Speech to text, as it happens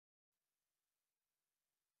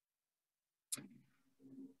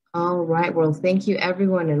All right. Well, thank you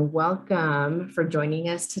everyone and welcome for joining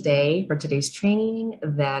us today for today's training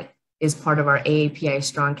that is part of our AAPI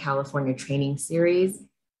Strong California training series.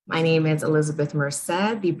 My name is Elizabeth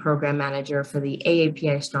Merced, the program manager for the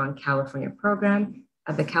AAPI Strong California program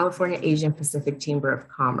at the California Asian Pacific Chamber of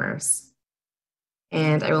Commerce.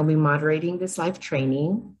 And I will be moderating this live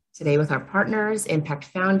training today with our partners, IMPACT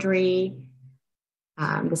Foundry,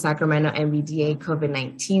 the Sacramento MBDA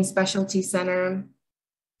COVID-19 Specialty Center,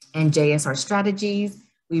 and JSR Strategies.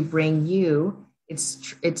 We bring you,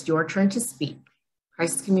 it's your turn to speak,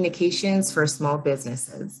 crisis communications for small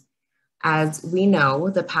businesses. As we know,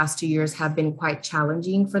 the past 2 years have been quite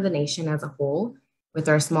challenging for the nation as a whole, with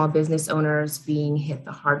our small business owners being hit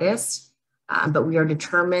the hardest, but we are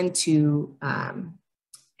determined to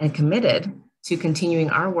and committed to continuing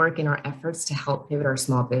our work and our efforts to help pivot our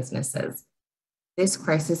small businesses. This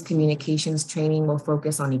crisis communications training will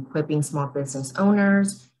focus on equipping small business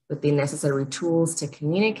owners with the necessary tools to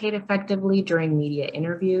communicate effectively during media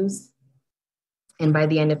interviews. And by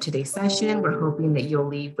the end of today's session, we're hoping that you'll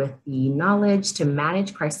leave with the knowledge to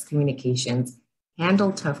manage crisis communications,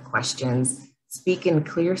 handle tough questions, speak in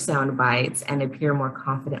clear sound bites, and appear more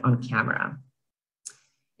confident on camera.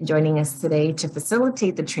 Joining us today to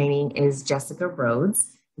facilitate the training is Jessica Rhodes,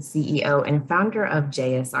 the CEO and founder of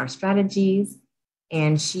JSR Strategies,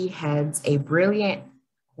 and she heads a brilliant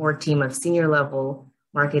core team of senior level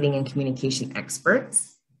marketing and communication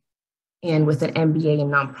experts. And with an MBA in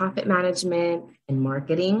nonprofit management and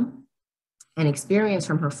marketing and experience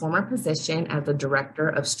from her former position as the director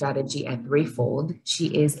of strategy at Threefold, she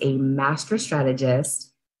is a master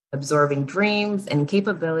strategist, absorbing dreams and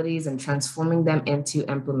capabilities and transforming them into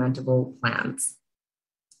implementable plans.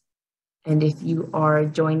 And if you are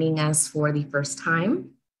joining us for the first time,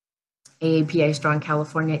 AAPI Strong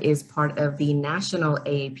California is part of the national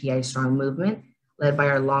AAPI Strong movement, led by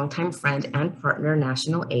our longtime friend and partner,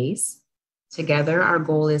 National ACE. Together, our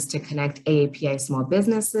goal is to connect AAPI small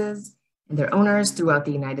businesses and their owners throughout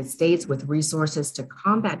the United States with resources to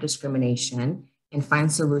combat discrimination and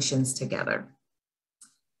find solutions together.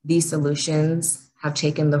 These solutions have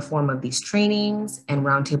taken the form of these trainings and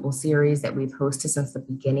roundtable series that we've hosted since the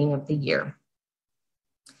beginning of the year.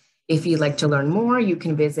 If you'd like to learn more, you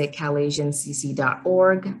can visit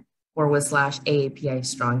calasiancc.org/AAPI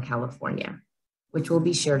Strong California, which will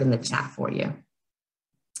be shared in the chat for you.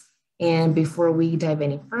 And before we dive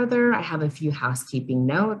any further, I have a few housekeeping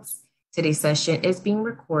notes. Today's session is being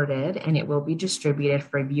recorded and it will be distributed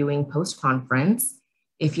for viewing post-conference.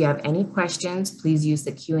 If you have any questions, please use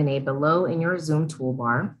the Q&A below in your Zoom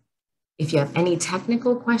toolbar. If you have any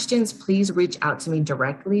technical questions, please reach out to me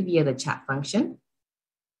directly via the chat function.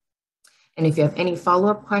 And if you have any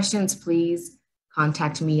follow-up questions, please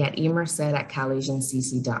contact me at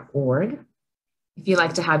emerced@calasiancc.org. If you'd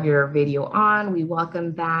like to have your video on, we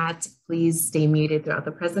welcome that. Please stay muted throughout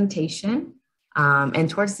the presentation. And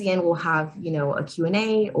towards the end, we'll have, a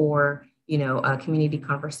Q&A or, a community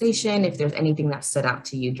conversation if there's anything that stood out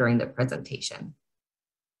to you during the presentation.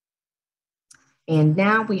 And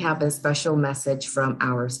now we have a special message from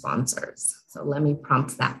our sponsors. So let me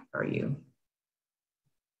prompt that for you.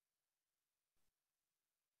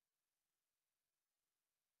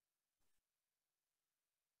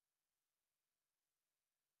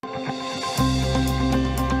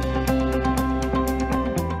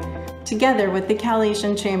 Together with the Cal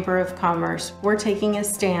Asian Chamber of Commerce, we're taking a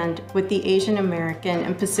stand with the Asian American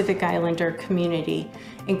and Pacific Islander community,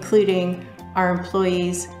 including our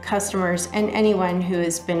employees, customers, and anyone who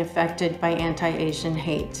has been affected by anti-Asian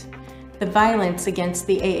hate. The violence against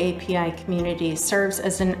the AAPI community serves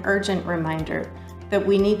as an urgent reminder that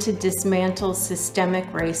we need to dismantle systemic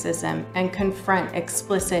racism and confront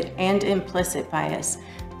explicit and implicit bias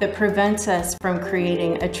that prevents us from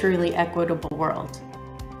creating a truly equitable world.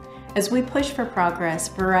 As we push for progress,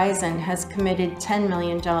 Verizon has committed $10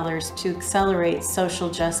 million to accelerate social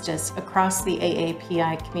justice across the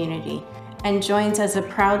AAPI community and joins as a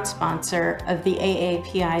proud sponsor of the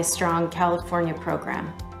AAPI Strong California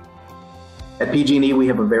program. At PG&E, we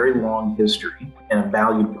have a very long history and a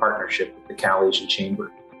valued partnership with the Cal Asian Chamber.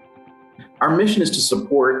 Our mission is to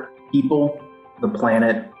support people, the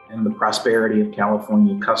planet, and the prosperity of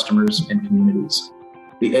California customers and communities.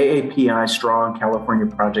 The AAPI Strong California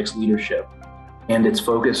Project's leadership and its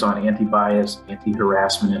focus on anti-bias,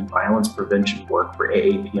 anti-harassment, and violence prevention work for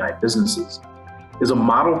AAPI businesses is a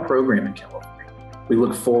model program in California. We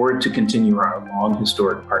look forward to continue our long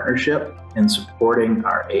historic partnership and supporting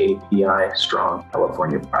our AAPI Strong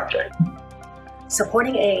California project.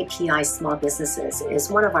 Supporting AAPI small businesses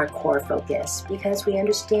is one of our core focus because we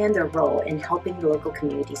understand their role in helping local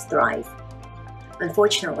communities thrive.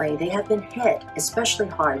 Unfortunately, they have been hit especially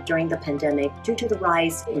hard during the pandemic due to the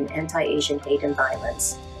rise in anti-Asian hate and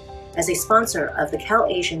violence. As a sponsor of the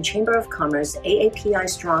Cal-Asian Chamber of Commerce AAPI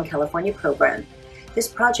Strong California program, this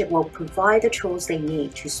project will provide the tools they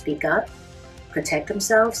need to speak up, protect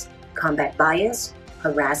themselves, combat bias,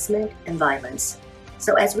 harassment, and violence.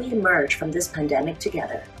 So as we emerge from this pandemic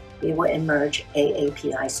together, we will emerge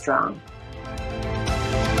AAPI strong.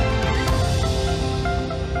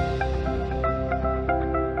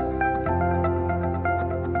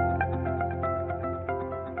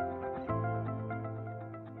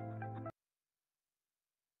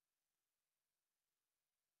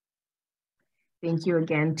 Thank you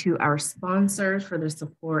again to our sponsors for their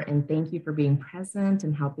support, and thank you for being present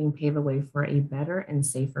and helping pave the way for a better and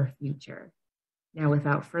safer future. Now,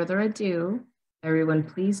 without further ado, everyone,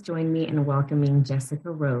 please join me in welcoming Jessica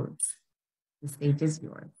Rhodes. The stage is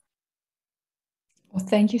yours. Well,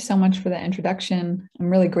 thank you so much for that introduction. I'm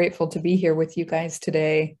really grateful to be here with you guys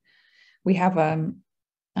today. We have an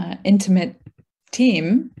intimate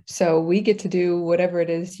team, so we get to do whatever it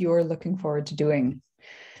is you're looking forward to doing.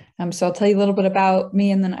 So I'll tell you a little bit about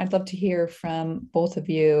me, and then I'd love to hear from both of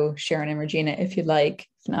you, Sharon and Regina, if you'd like.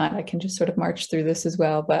 If not, I can just sort of march through this as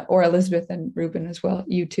well, or Elizabeth and Ruben as well,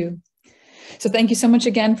 you too. So thank you so much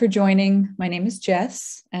again for joining. My name is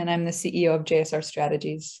Jess, and I'm the CEO of JSR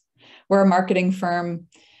Strategies. We're a marketing firm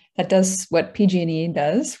that does what PG&E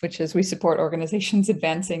does, which is we support organizations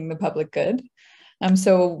advancing the public good.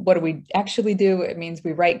 So what do we actually do? It means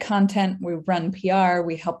we write content, we run PR,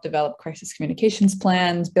 we help develop crisis communications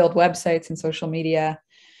plans, build websites and social media.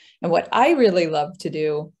 And what I really love to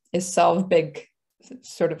do is solve big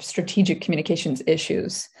sort of strategic communications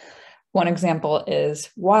issues. One example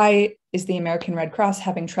is, why is the American Red Cross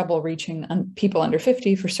having trouble reaching people under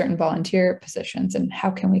 50 for certain volunteer positions, and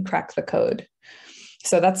how can we crack the code?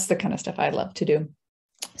 So that's the kind of stuff I love to do.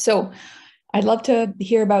 So I'd love to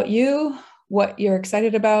hear about you, what you're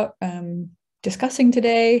excited about discussing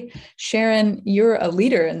today. Sharon, you're a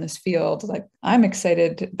leader in this field. Like, I'm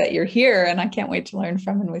excited that you're here, and I can't wait to learn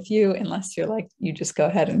from and with you, unless you're like, you just go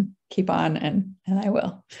ahead and keep on, and I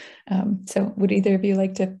will. So would either of you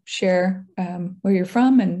like to share where you're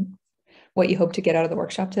from and what you hope to get out of the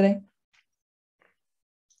workshop today?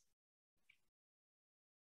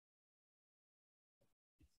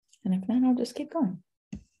 And if not, I'll just keep going.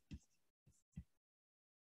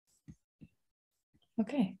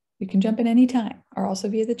 Okay, you can jump in anytime, or also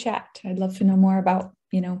via the chat. I'd love to know more about,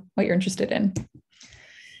 what you're interested in.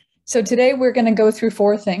 So today we're going to go through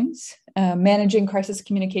 4 things: managing crisis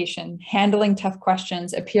communication, handling tough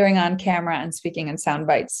questions, appearing on camera, and speaking in sound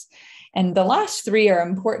bites. And the last 3 are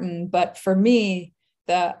important, but for me,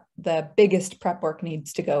 the biggest prep work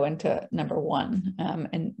needs to go into number 1,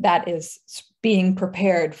 and that is being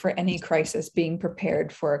prepared for any crisis, being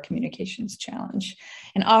prepared for a communications challenge.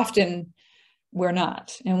 And often we're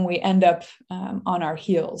not, and we end up on our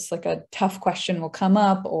heels. Like, a tough question will come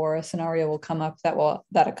up, or a scenario will come up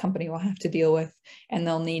that a company will have to deal with, and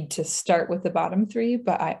they'll need to start with the bottom 3.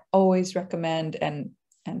 But I always recommend and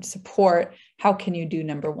support, how can you do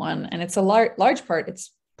number 1? And it's a large part,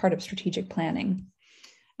 it's part of strategic planning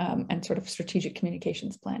and sort of strategic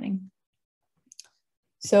communications planning.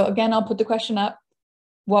 So again, I'll put the question up.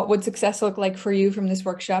 What would success look like for you from this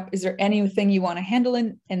workshop? Is there anything you want to handle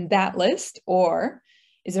in that list, or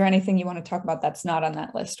is there anything you want to talk about that's not on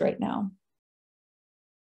that list right now?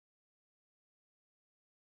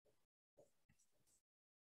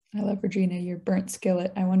 I love, Regina, your burnt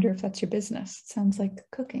skillet. I wonder if that's your business. It sounds like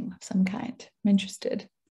cooking of some kind. I'm interested.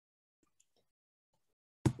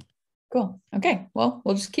 Cool. Okay, well,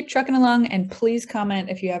 we'll just keep trucking along, and please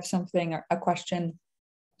comment if you have something or a question.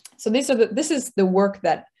 So this is the work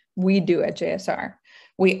that we do at JSR.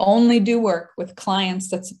 We only do work with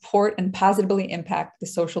clients that support and positively impact the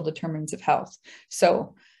social determinants of health.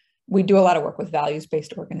 So we do a lot of work with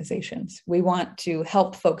values-based organizations. We want to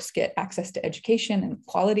help folks get access to education and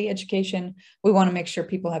quality education. We want to make sure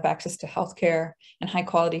people have access to healthcare and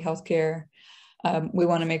high-quality healthcare. We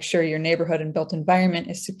want to make sure your neighborhood and built environment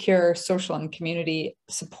is secure, social and community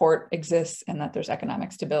support exists, and that there's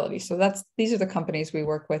economic stability. So these are the companies we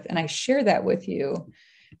work with. And I share that with you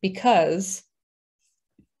because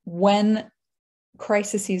when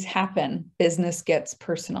crises happen, business gets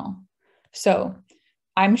personal. So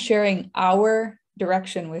I'm sharing our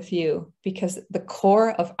direction with you because the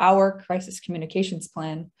core of our crisis communications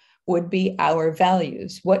plan would be our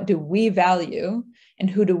values. What do we value, and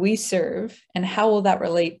who do we serve, and how will that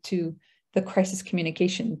relate to the crisis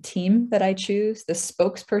communication team that I choose, the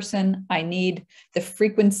spokesperson I need, the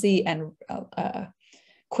frequency and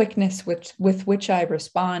quickness with which I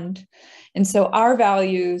respond. And so our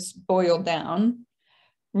values boiled down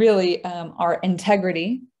really are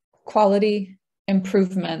integrity, quality,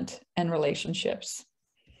 improvement, and relationships.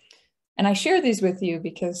 And I share these with you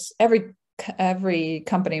because every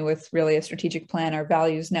company with really a strategic plan or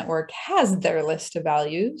values network has their list of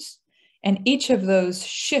values, and each of those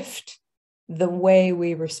shift the way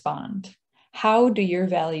we respond. How do your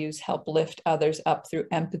values help lift others up through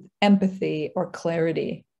empathy or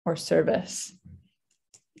clarity or service?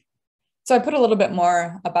 So I put a little bit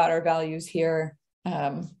more about our values here,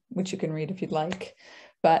 which you can read if you'd like.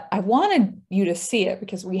 But I wanted you to see it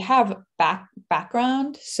because we have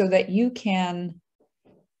background so that you can,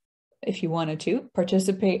 if you wanted to,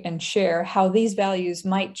 participate and share how these values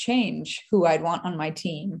might change who I'd want on my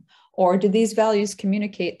team. Or do these values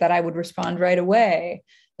communicate that I would respond right away,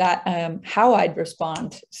 that how I'd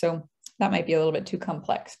respond? So that might be a little bit too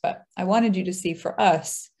complex, but I wanted you to see for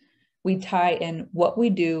us, we tie in what we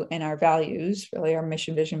do in our values, really our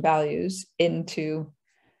mission, vision, values, into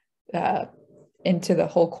the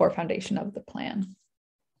whole core foundation of the plan.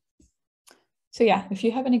 So yeah, if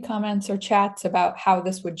you have any comments or chats about how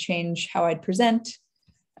this would change how I'd present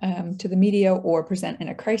to the media or present in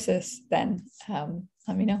a crisis, then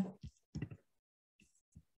let me know.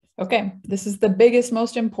 Okay, this is the biggest,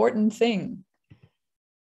 most important thing.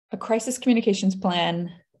 A crisis communications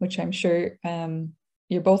plan, which I'm sure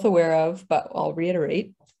you're both aware of, but I'll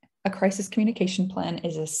reiterate. A crisis communication plan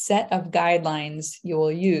is a set of guidelines you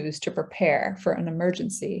will use to prepare for an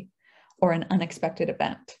emergency or an unexpected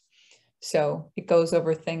event. So it goes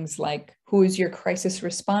over things like, who is your crisis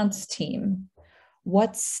response team?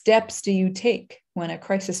 What steps do you take when a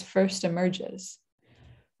crisis first emerges?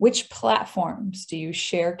 Which platforms do you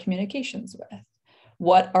share communications with?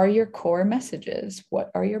 What are your core messages? What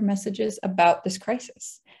are your messages about this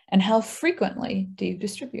crisis? And how frequently do you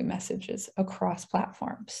distribute messages across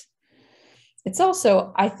platforms? It's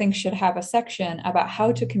also, I think, should have a section about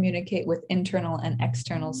how to communicate with internal and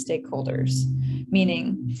external stakeholders.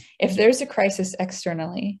 Meaning, if there's a crisis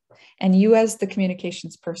externally and you as the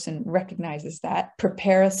communications person recognizes that,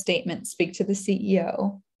 prepare a statement, speak to the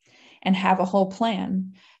CEO, and have a whole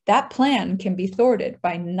plan. That plan can be thwarted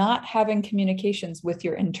by not having communications with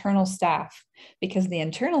your internal staff, because the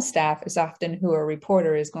internal staff is often who a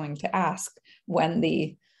reporter is going to ask when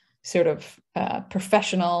the sort of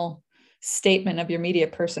professional statement of your media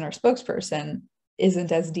person or spokesperson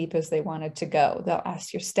isn't as deep as they wanted to go. They'll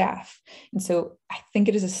ask your staff. And so I think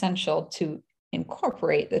it is essential to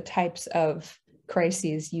incorporate the types of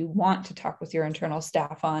crises you want to talk with your internal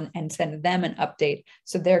staff on and send them an update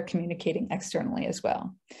so they're communicating externally as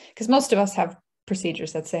well. Because most of us have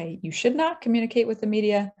procedures that say you should not communicate with the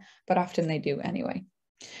media, but often they do anyway.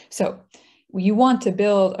 So you want to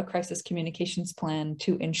build a crisis communications plan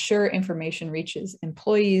to ensure information reaches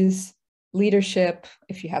employees, leadership,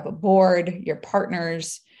 if you have a board, your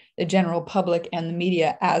partners, the general public, and the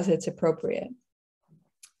media as it's appropriate.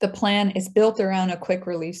 The plan is built around a quick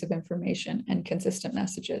release of information and consistent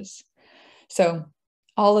messages. So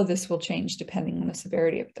all of this will change depending on the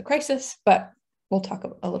severity of the crisis, but we'll talk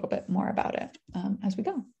a little bit more about it as we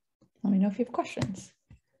go. Let me know if you have questions.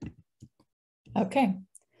 Okay,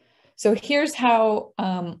 so here's how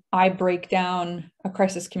I break down a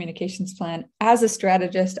crisis communications plan. As a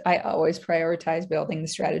strategist, I always prioritize building the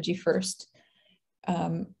strategy first.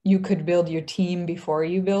 You could build your team before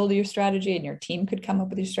you build your strategy, and your team could come up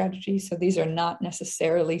with your strategy. So these are not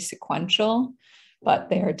necessarily sequential, but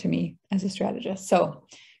they are to me as a strategist. So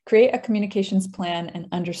create a communications plan and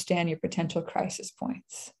understand your potential crisis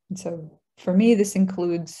points. And so for me, this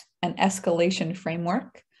includes an escalation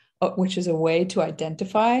framework, which is a way to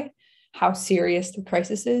identify how serious the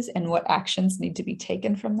crisis is and what actions need to be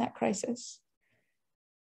taken from that crisis.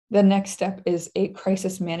 The next step is a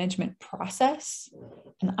crisis management process.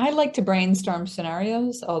 And I like to brainstorm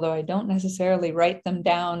scenarios, although I don't necessarily write them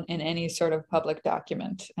down in any sort of public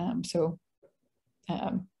document.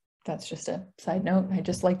 That's just a side note. I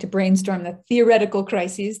just like to brainstorm the theoretical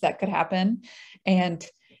crises that could happen. And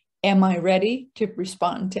am I ready to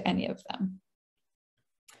respond to any of them?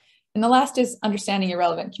 And the last is understanding your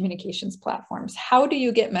relevant communications platforms. How do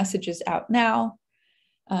you get messages out now?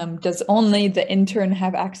 Does only the intern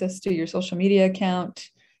have access to your social media account?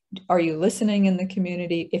 Are you listening in the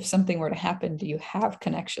community? If something were to happen, do you have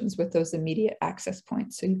connections with those immediate access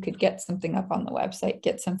points? So you could get something up on the website,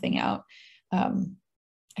 get something out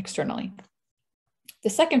externally. The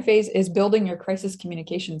second phase is building your crisis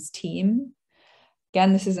communications team.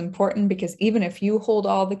 Again, this is important because even if you hold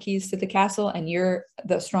all the keys to the castle and you're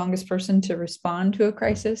the strongest person to respond to a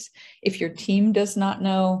crisis, if your team does not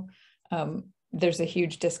know there's a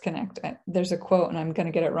huge disconnect. There's a quote, and I'm going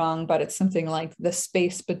to get it wrong, but it's something like the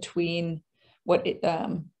space between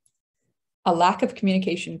a lack of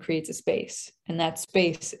communication creates a space, and that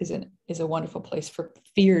space is a wonderful place for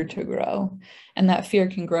fear to grow. And that fear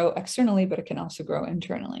can grow externally, but it can also grow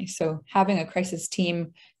internally. So having a crisis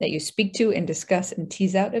team that you speak to and discuss and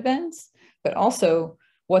tease out events, but also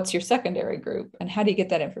what's your secondary group and how do you get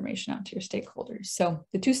that information out to your stakeholders? So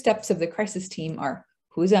the 2 steps of the crisis team are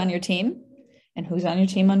who's on your team and who's on your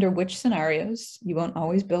team under which scenarios. You won't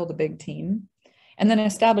always build a big team. And then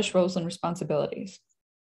establish roles and responsibilities.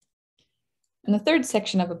 And the 3rd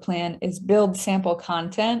section of a plan is build sample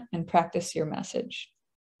content and practice your message.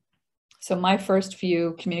 So my first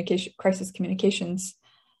few crisis communications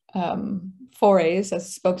forays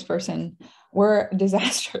as a spokesperson were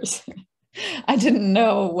disasters. I didn't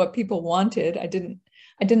know what people wanted. I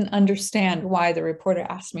didn't understand why the reporter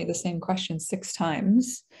asked me the same question 6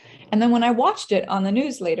 times. And then when I watched it on the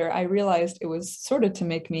news later, I realized it was sort of to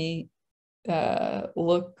make me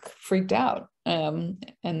look freaked out. And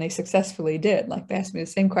they successfully did. Like, they asked me the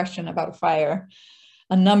same question about a fire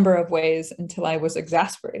a number of ways until I was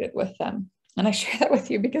exasperated with them. And I share that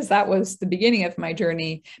with you because that was the beginning of my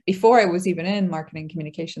journey before I was even in marketing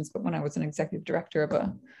communications, but when I was an executive director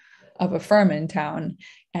of a firm in town,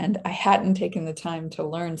 and I hadn't taken the time to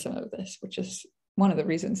learn some of this, which is one of the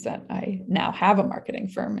reasons that I now have a marketing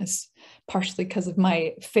firm, is partially because of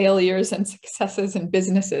my failures and successes in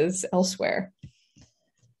businesses elsewhere.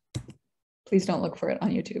 Please don't look for it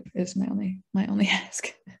on YouTube is my only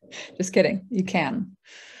ask. Just kidding, you can.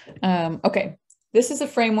 Okay, this is a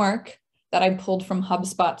framework that I pulled from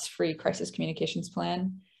HubSpot's free crisis communications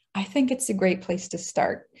plan. I think it's a great place to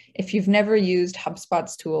start. If you've never used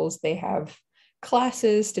HubSpot's tools, they have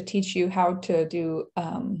classes to teach you how to do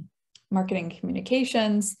marketing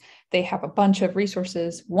communications. They have a bunch of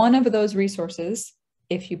resources. One of those resources,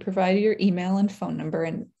 if you provide your email and phone number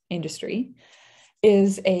and industry,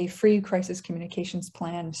 is a free crisis communications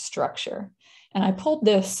plan structure. And I pulled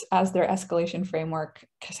this as their escalation framework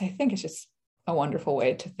because I think it's just a wonderful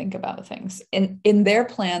way to think about things. In their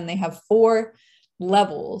plan, they have 4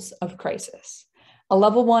 levels of crisis. A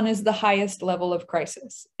level 1 is the highest level of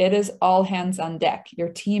crisis. It is all hands on deck. Your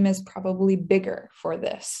team is probably bigger for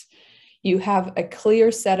this. You have a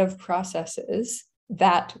clear set of processes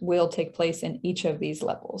that will take place in each of these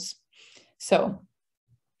levels. So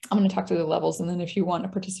I'm going to talk through the levels, and then if you want to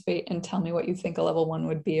participate and tell me what you think a level 1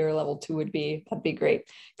 would be or a level 2 would be, that'd be great,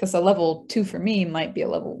 because a level 2 for me might be a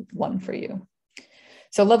level 1 for you.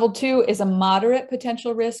 So level 2 is a moderate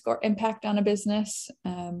potential risk or impact on a business,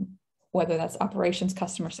 whether that's operations,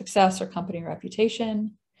 customer success, or company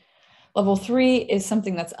reputation. Level 3 is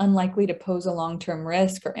something that's unlikely to pose a long-term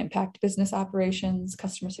risk or impact business operations,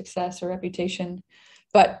 customer success, or reputation,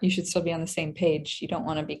 but you should still be on the same page. You don't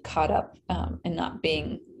want to be caught up in not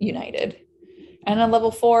being united. And then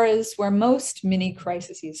level 4 is where most mini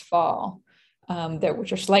crises fall,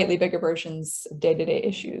 which are slightly bigger versions of day-to-day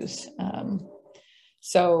issues.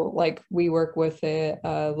 So like we work with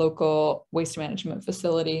a local waste management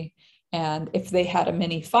facility, and if they had a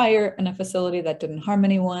mini fire in a facility that didn't harm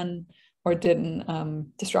anyone or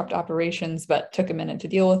didn't disrupt operations, but took a minute to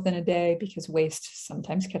deal with in a day because waste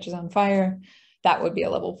sometimes catches on fire, that would be a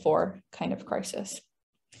level 4 kind of crisis.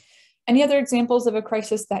 Any other examples of a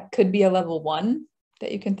crisis that could be a level 1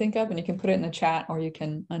 that you can think of? And you can put it in the chat or you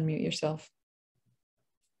can unmute yourself.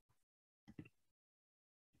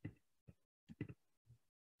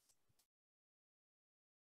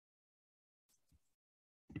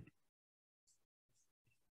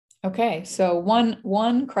 Okay, so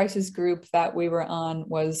one crisis group that we were on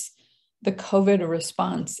was the COVID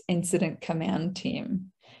response incident command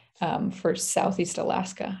team for Southeast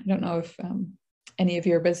Alaska. I don't know if any of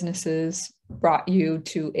your businesses brought you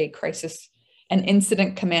to an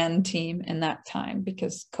incident command team in that time,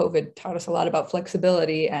 because COVID taught us a lot about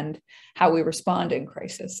flexibility and how we respond in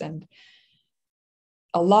crisis. And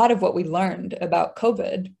a lot of what we learned about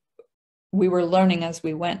COVID, we were learning as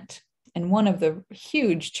we went. And one of the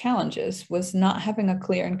huge challenges was not having a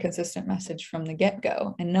clear and consistent message from the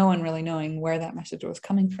get-go, and no one really knowing where that message was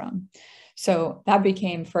coming from. So that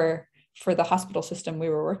became, for the hospital system we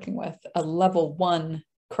were working with, a level 1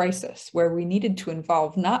 crisis where we needed to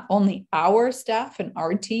involve not only our staff and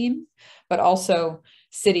our team, but also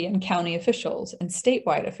city and county officials and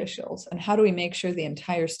statewide officials. And how do we make sure the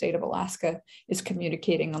entire state of Alaska is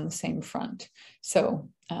communicating on the same front? So,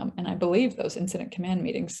 and I believe those incident command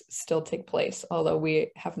meetings still take place, although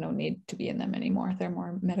we have no need to be in them anymore. They're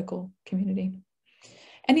more medical community.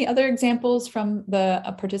 Any other examples from the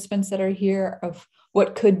participants that are here of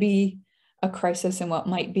what could be a crisis in what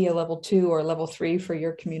might be a level 2 or level 3 for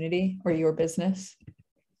your community or your business?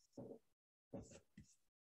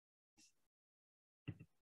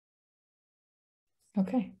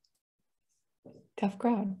 Okay. Tough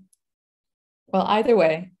crowd. Well, either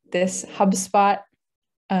way, this HubSpot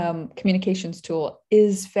communications tool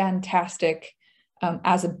is fantastic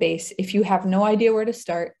as a base if you have no idea where to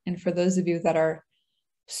start. And for those of you that are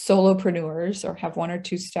solopreneurs or have 1 or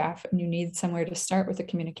 2 staff and you need somewhere to start with a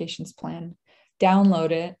communications plan,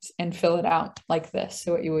 download it and fill it out like this.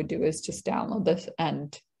 So what you would do is just download this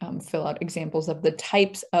and fill out examples of the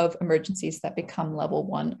types of emergencies that become level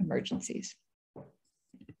 1 emergencies.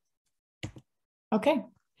 Okay.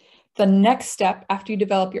 The next step after you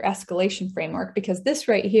develop your escalation framework, because this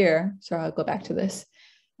right here, so I'll go back to this.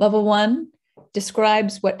 Level 1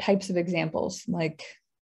 describes what types of examples, like,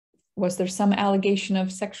 was there some allegation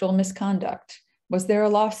of sexual misconduct? Was there a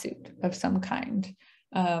lawsuit of some kind?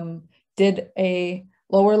 Did a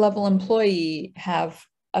lower level employee have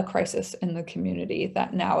a crisis in the community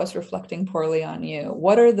that now is reflecting poorly on you?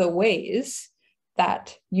 What are the ways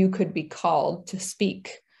that you could be called to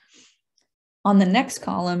speak? On the next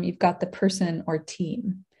column, you've got the person or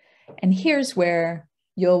team. And here's where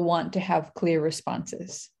you'll want to have clear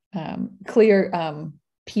responses, clear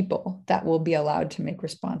people that will be allowed to make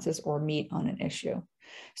responses or meet on an issue.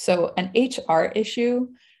 So an HR issue,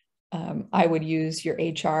 I would use your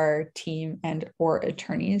HR team and or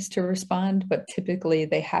attorneys to respond, but typically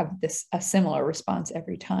they have a similar response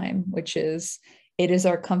every time, which is, it is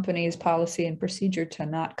our company's policy and procedure to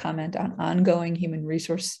not comment on ongoing human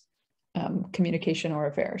resource communication or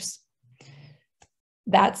affairs.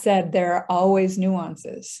 That said, there are always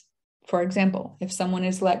nuances. For example, if someone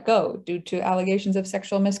is let go due to allegations of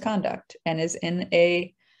sexual misconduct and is in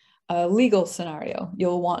a legal scenario,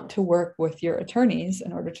 you'll want to work with your attorneys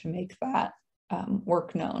in order to make that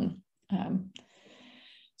work known.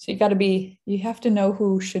 So you have to know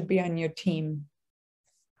who should be on your team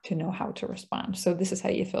to know how to respond. So this is how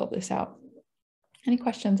you fill this out. Any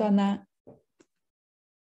questions on that?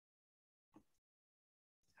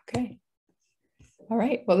 Okay. All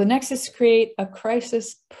right. Well, the next is create a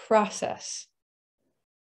crisis process.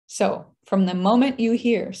 So from the moment you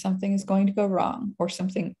hear something is going to go wrong or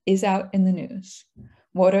something is out in the news,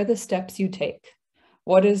 what are the steps you take?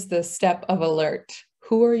 What is the step of alert?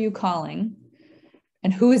 Who are you calling?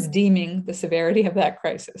 And who is deeming the severity of that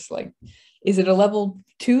crisis? Like, is it a level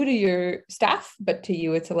 2 to your staff, but to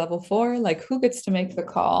you it's a level 4? Like, who gets to make the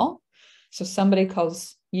call? So somebody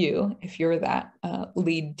calls you if you're that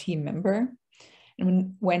lead team member.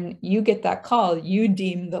 And when you get that call, you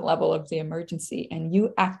deem the level of the emergency and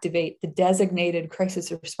you activate the designated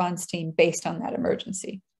crisis response team based on that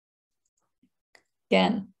emergency.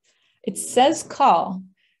 Again, it says call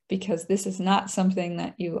because this is not something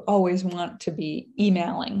that you always want to be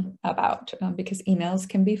emailing about because emails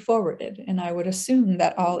can be forwarded. And I would assume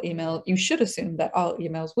that you should assume that all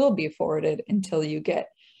emails will be forwarded until you get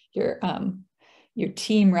your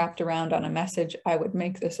team wrapped around on a message. I would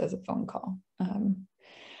make this as a phone call.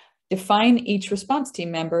 Define each response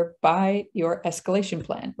team member by your escalation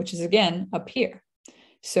plan, which is again up here.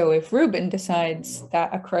 So if Ruben decides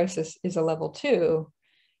that a crisis is a level 2,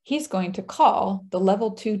 he's going to call the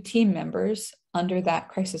level 2 team members under that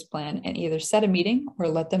crisis plan and either set a meeting or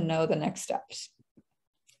let them know the next steps,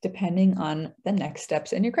 depending on the next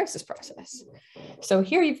steps in your crisis process. So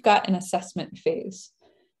here you've got an assessment phase.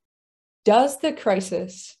 Does the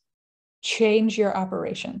crisis change your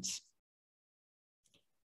operations?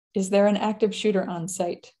 Is there an active shooter on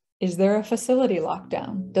site? Is there a facility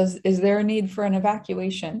lockdown? Is there a need for an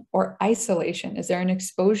evacuation or isolation? Is there an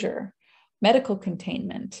exposure, medical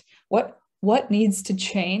containment? What needs to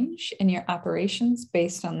change in your operations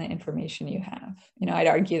based on the information you have? I'd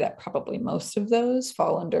argue that probably most of those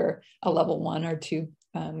fall under a level 1 or 2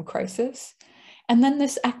 crisis. And then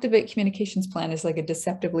this activate communications plan is like a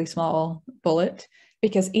deceptively small bullet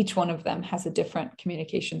because each one of them has a different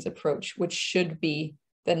communications approach, which should be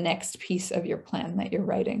the next piece of your plan that you're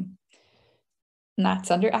writing. And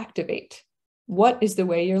that's under activate. What is the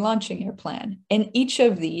way you're launching your plan? In each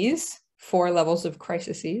of these 4 levels of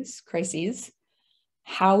crises,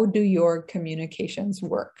 how do your communications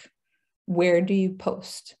work? Where do you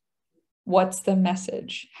post? What's the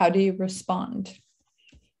message? How do you respond?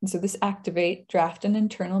 And so this activate, draft an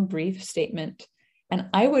internal brief statement. And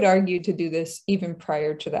I would argue to do this even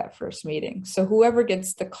prior to that first meeting. So whoever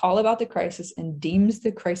gets the call about the crisis and deems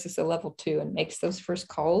the crisis a level 2 and makes those first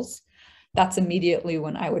calls, that's immediately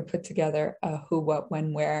when I would put together a who, what,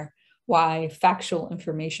 when, where, why, factual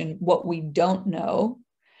information, what we don't know,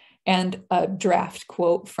 and a draft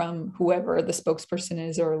quote from whoever the spokesperson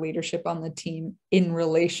is or leadership on the team in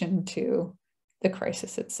relation to the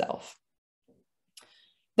crisis itself.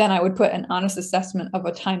 Then I would put an honest assessment of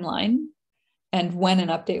a timeline and when an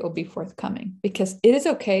update will be forthcoming, because it is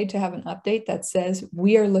okay to have an update that says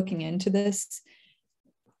we are looking into this,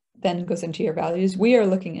 then goes into your values. We are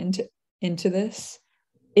looking into this.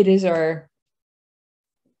 It is the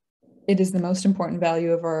most important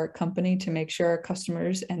value of our company to make sure our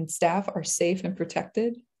customers and staff are safe and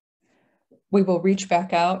protected. We will reach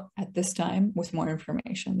back out at this time with more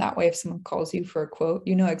information. That way, if someone calls you for a quote,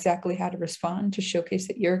 you know exactly how to respond to showcase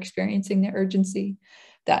that you're experiencing the urgency,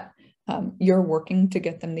 that you're working to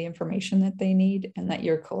get them the information that they need, and that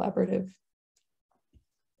you're collaborative.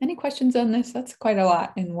 Any questions on this? That's quite a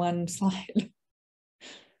lot in one slide.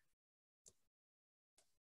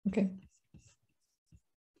 Okay.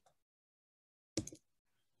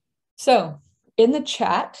 So in the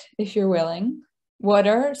chat, if you're willing, what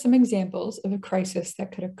are some examples of a crisis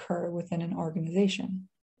that could occur within an organization?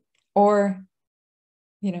 Or,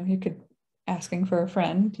 you could, asking for a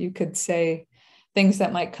friend, you could say things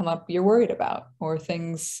that might come up you're worried about, or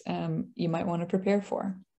things you might want to prepare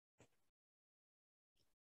for.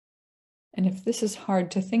 And if this is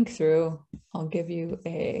hard to think through, I'll give you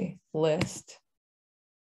a list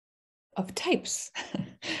of types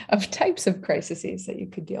of crises that you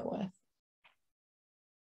could deal with.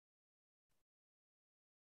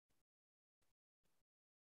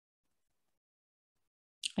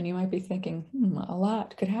 And you might be thinking, a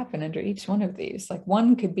lot could happen under each one of these. Like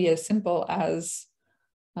one could be as simple as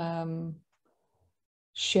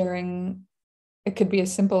sharing. It could be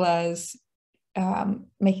as simple as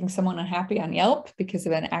making someone unhappy on Yelp because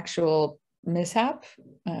of an actual mishap,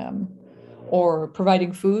 or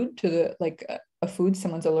providing food to a food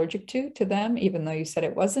someone's allergic to them, even though you said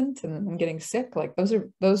it wasn't, and them getting sick. Like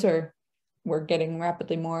we're getting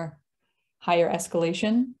rapidly more higher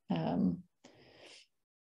escalation.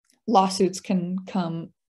 Lawsuits can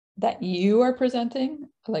come that you are presenting,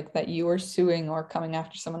 like that you are suing or coming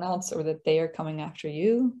after someone else, or that they are coming after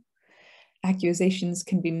you. Accusations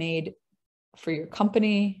can be made for your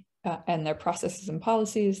company and their processes and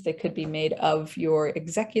policies. They could be made of your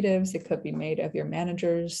executives. It could be made of your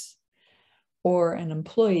managers, or an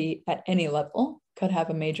employee at any level could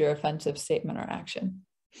have a major offensive statement or action.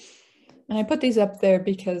 And I put these up there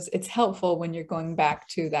because it's helpful when you're going back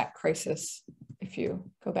to that crisis. If you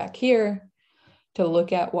go back here to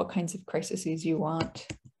look at what kinds of crises you want,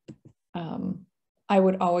 I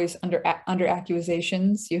would always, under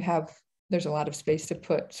accusations, there's a lot of space to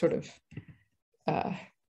put sort of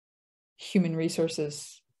human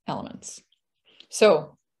resources elements.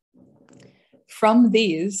 So from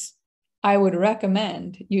these, I would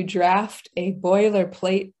recommend you draft a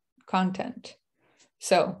boilerplate content.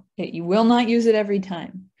 So you will not use it every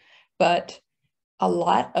time, but a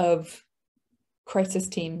lot of crisis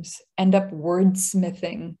teams end up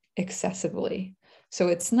wordsmithing excessively. So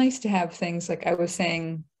it's nice to have things like I was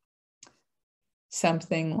saying,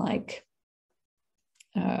 something like,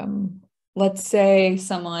 let's say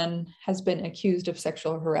someone has been accused of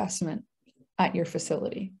sexual harassment at your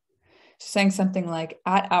facility. So saying something like,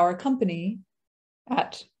 at our company,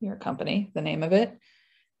 at your company, the name of it,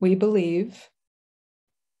 we believe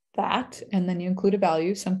that, and then you include a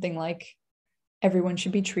value, something like, everyone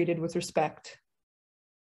should be treated with respect.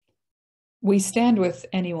 We stand with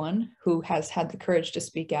anyone who has had the courage to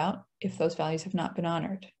speak out if those values have not been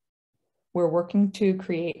honored. We're working to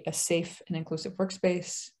create a safe and inclusive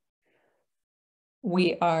workspace.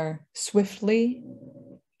 We are swiftly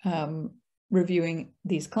reviewing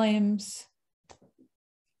these claims.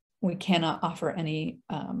 We cannot offer any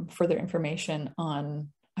further information on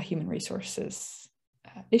a human resources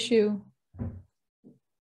issue.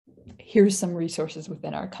 Here's some resources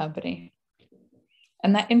within our company.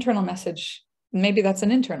 And that internal message, maybe that's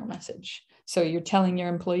an internal message. So you're telling your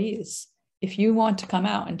employees, if you want to come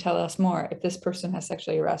out and tell us more, if this person has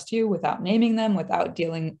sexually harassed you, without naming them, without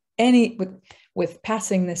dealing with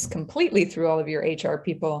passing this completely through all of your HR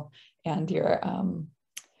people and your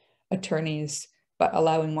attorneys, but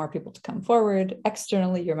allowing more people to come forward.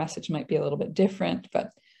 Externally, your message might be a little bit different, but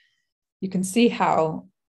you can see how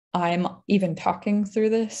I'm even talking through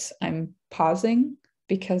this, I'm pausing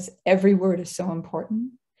because every word is so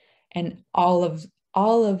important, and all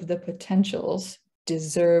of the potentials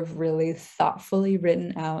deserve really thoughtfully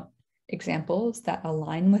written out examples that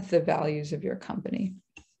align with the values of your company.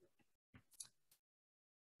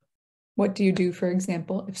 What do you do, for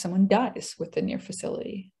example, if someone dies within your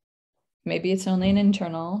facility? Maybe it's only an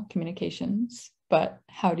internal communications, but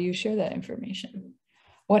how do you share that information?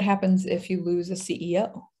 What happens if you lose a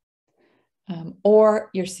CEO? or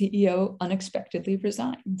your CEO unexpectedly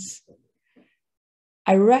resigns.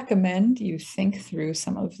 I recommend you think through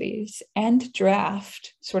some of these and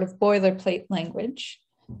draft sort of boilerplate language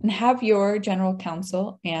and have your general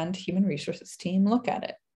counsel and human resources team look at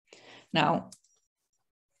it. Now,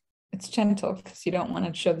 it's gentle because you don't want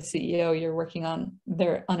to show the CEO you're working on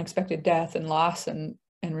their unexpected death and loss and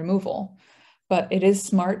removal, but it is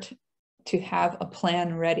smart to have a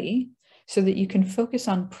plan ready so that you can focus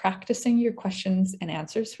on practicing your questions and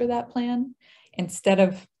answers for that plan instead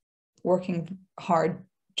of working hard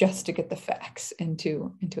just to get the facts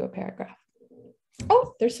into a paragraph.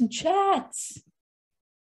 Oh, there's some chats.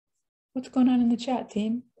 What's going on in the chat,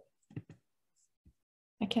 team?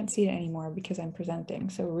 I can't see it anymore because I'm presenting.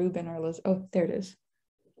 So Ruben or Liz, oh, there it is.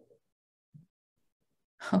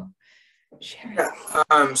 Oh, Sharon.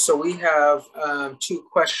 Yeah, so we have 2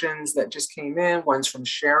 questions that just came in. One's from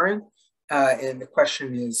Sharon. And the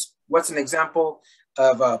question is, what's an example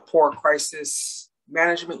of poor crisis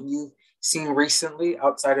management you've seen recently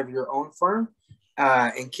outside of your own firm?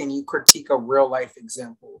 And can you critique a real life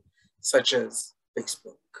example, such as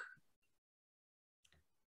Facebook?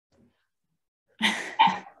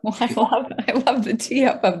 Well, I love the tee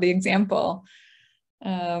up of the example.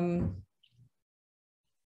 I'm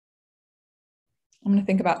going to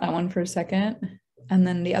think about that one for a second. And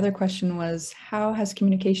then the other question was, how has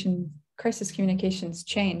crisis communications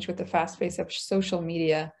changed with the fast pace of social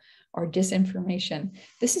media or disinformation?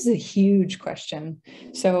 This is a huge question.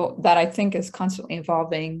 So that I think is constantly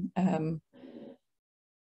evolving.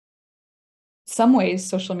 Some ways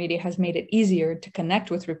social media has made it easier to connect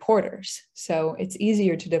with reporters. So it's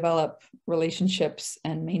easier to develop relationships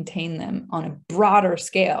and maintain them on a broader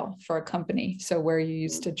scale for a company. So where you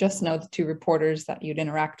used to just know the 2 reporters that you'd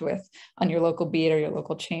interact with on your local beat or your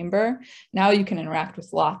local chamber, now you can interact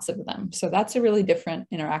with lots of them. So that's a really different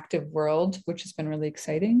interactive world, which has been really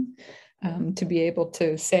exciting to be able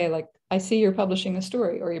to say, like, I see you're publishing a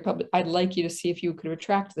story, or I'd like you to see if you could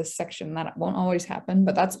retract this section. That won't always happen,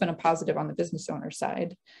 but that's been a positive on the business owner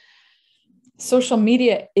side. Social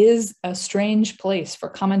media is a strange place for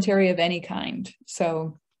commentary of any kind.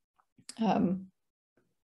 So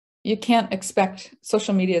you can't expect,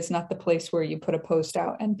 social media is not the place where you put a post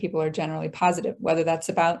out and people are generally positive, whether that's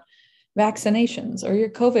about vaccinations or your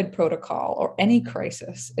COVID protocol or any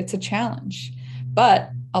crisis. It's a challenge. But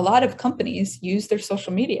a lot of companies use their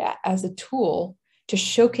social media as a tool to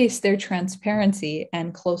showcase their transparency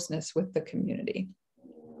and closeness with the community.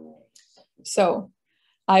 So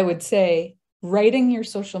I would say writing your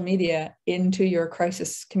social media into your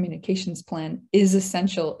crisis communications plan is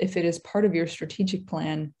essential if it is part of your strategic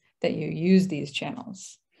plan that you use these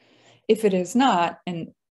channels. If it is not, and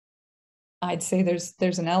I'd say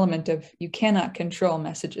there's an element of you cannot control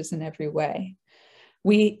messages in every way.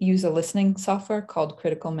 We use a listening software called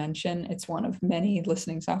Critical Mention. It's one of many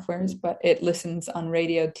listening softwares, but it listens on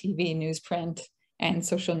radio, TV, newsprint, and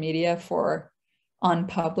social media on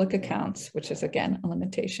public accounts, which is, again, a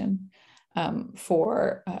limitation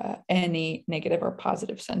for any negative or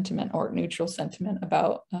positive sentiment or neutral sentiment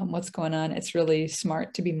about what's going on. It's really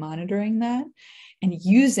smart to be monitoring that and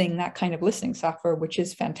using that kind of listening software, which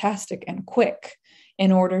is fantastic and quick,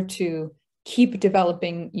 in order to keep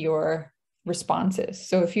developing your responses.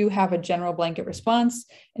 So if you have a general blanket response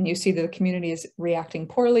and you see that the community is reacting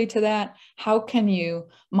poorly to that, how can you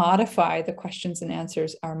modify the questions and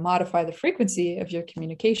answers or modify the frequency of your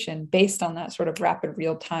communication based on that sort of rapid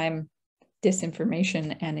real-time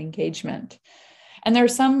disinformation and engagement? And there are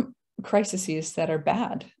some crises that are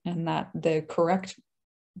bad and that the correct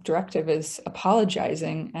directive is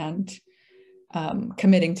apologizing and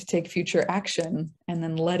committing to take future action and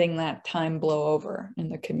then letting that time blow over in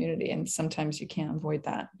the community. And sometimes you can't avoid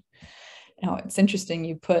that. Now, it's interesting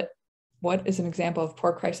you put, what is an example of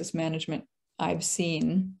poor crisis management I've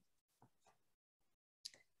seen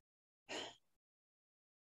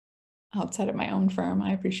outside of my own firm?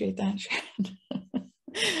 I appreciate that, Sharon.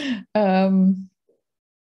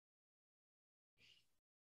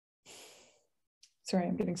 Sorry,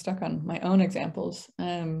 I'm getting stuck on my own examples.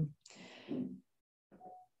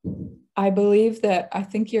 I believe that, I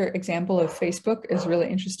think your example of Facebook is really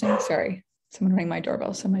interesting. Sorry, someone rang my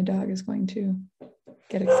doorbell, so my dog is going to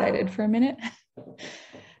get excited for a minute.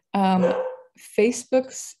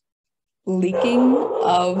 Facebook's leaking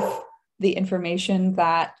of the information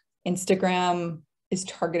that Instagram is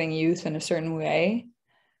targeting youth in a certain way,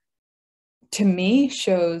 to me,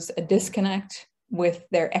 shows a disconnect with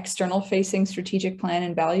their external facing strategic plan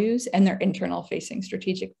and values and their internal facing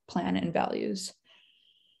strategic plan and values.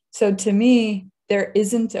 So to me, there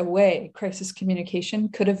isn't a way crisis communication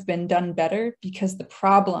could have been done better, because the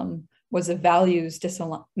problem was a values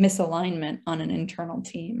misalignment on an internal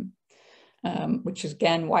team, which is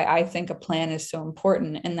again why I think a plan is so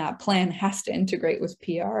important. And that plan has to integrate with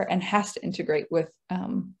PR and has to integrate with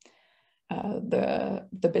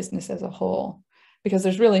the business as a whole, because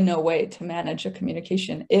there's really no way to manage a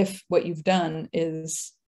communication if what you've done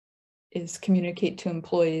is communicate to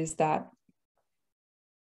employees that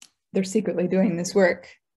they're secretly doing this work,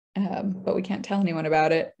 but we can't tell anyone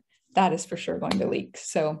about it. That is for sure going to leak.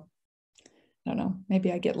 So I don't know,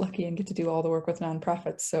 maybe I get lucky and get to do all the work with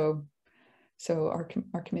nonprofits. So our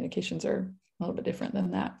communications are a little bit different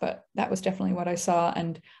than that, but that was definitely what I saw.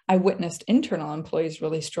 And I witnessed internal employees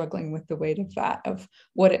really struggling with the weight of that, of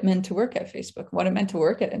what it meant to work at Facebook, what it meant to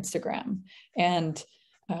work at Instagram, and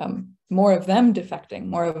more of them defecting,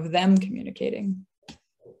 more of them communicating.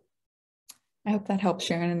 I hope that helps,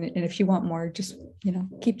 Sharon. And if you want more, just,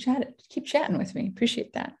 keep chatting with me.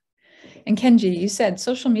 Appreciate that. And Kenji, you said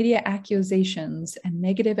social media accusations and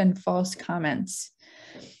negative and false comments.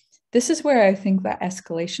 This is where I think that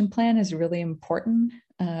escalation plan is really important.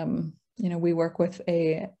 We work with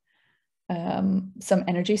some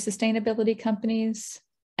energy sustainability companies,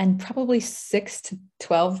 and probably 6 to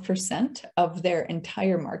 12% of their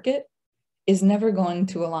entire market is never going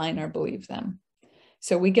to align or believe them.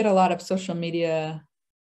 So we get a lot of social media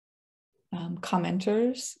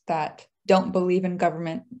commenters that don't believe in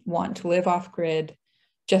government, want to live off grid,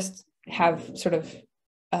 just have sort of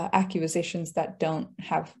accusations that don't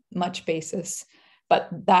have much basis. But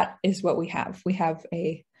that is what we have. We have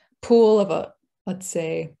a pool of let's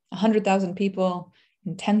say 100,000 people,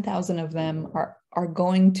 and 10,000 of them are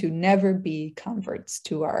going to never be converts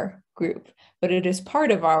to our group. But it is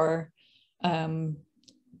part of our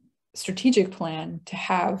strategic plan to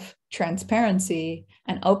have transparency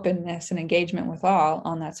and openness and engagement with all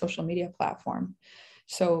on that social media platform.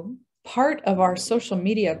 So part of our social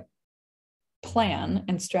media plan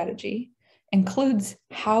and strategy includes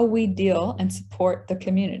how we deal and support the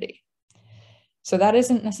community. So that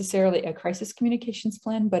isn't necessarily a crisis communications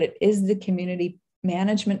plan, but it is the community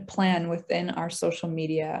management plan within our social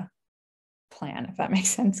media plan, if that makes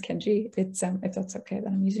sense, Kenji. It's if that's okay that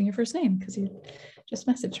I'm using your first name because you just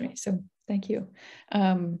messaged me. So thank you.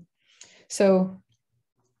 So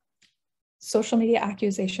social media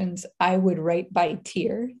accusations, I would write by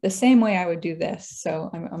tier, the same way I would do this. So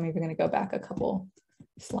I'm even going to go back a couple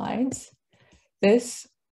slides.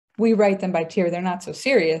 We write them by tier. They're not so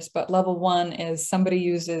serious, but level 1 is somebody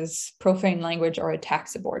uses profane language or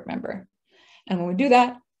attacks a board member. And when we do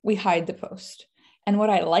that, we hide the post. And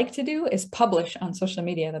what I like to do is publish on social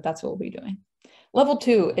media that that's what we'll be doing. Level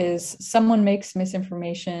 2 is someone makes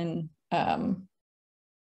misinformation in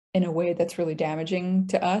a way that's really damaging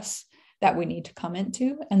to us that we need to comment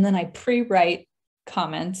to. And then I pre-write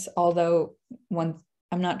comments, although when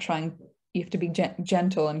I'm not trying, you have to be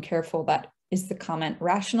gentle and careful. That is the comment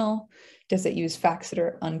rational? Does it use facts that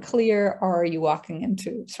are unclear? Or are you walking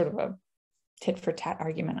into sort of a tit for tat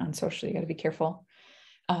argument on social? You got to be careful.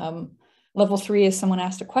 Level 3 is someone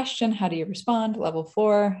asked a question. How do you respond? Level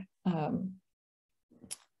 4.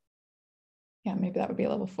 Yeah, maybe that would be a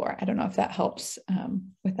level 4. I don't know if that helps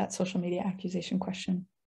with that social media accusation question.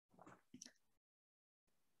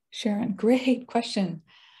 Sharon, great question.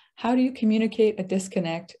 How do you communicate a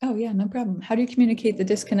disconnect? Oh yeah, no problem. How do you communicate the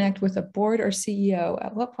disconnect with a board or CEO?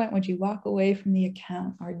 At what point would you walk away from the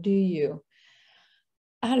account, or do you?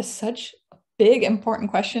 That is such a big,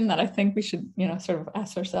 important question that I think we should, sort of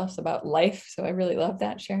ask ourselves about life. So I really love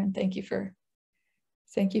that, Sharon. Thank you for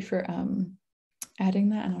adding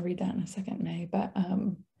that, and I'll read that in a second, May. But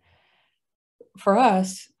for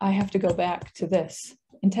us, I have to go back to this: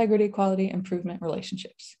 integrity, quality, improvement,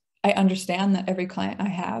 relationships. I understand that every client I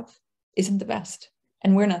have isn't the best,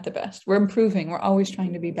 and we're not the best. We're improving. We're always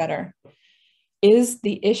trying to be better. Does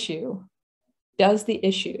the issue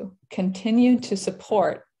continue to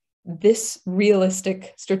support this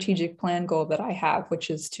realistic strategic plan goal that I have,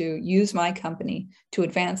 which is to use my company to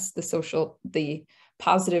advance the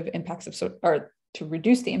positive impacts of or to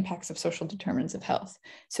reduce the impacts of social determinants of health?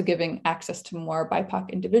 So giving access to more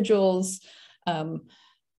BIPOC individuals,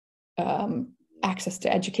 access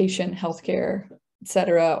to education, healthcare, et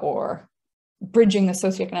cetera, or bridging the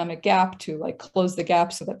socioeconomic gap to close the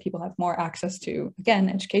gap so that people have more access to, again,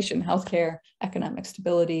 education, healthcare, economic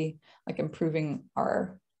stability, improving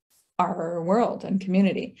our world and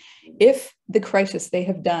community. If the crisis they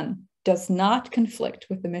have done does not conflict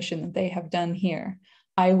with the mission that they have done here,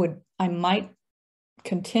 I might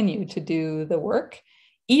continue to do the work,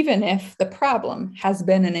 even if the problem has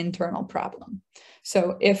been an internal problem.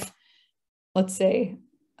 So if, let's say,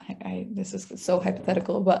 this is so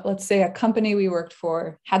hypothetical, but let's say a company we worked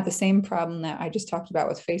for had the same problem that I just talked about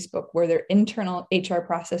with Facebook, where their internal HR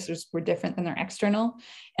processes were different than their external,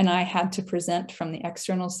 and I had to present from the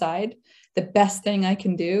external side. The best thing I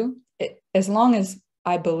can do, as long as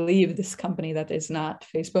I believe this company that is not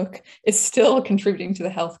Facebook is still contributing to the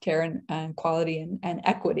healthcare and quality and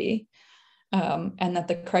equity, and that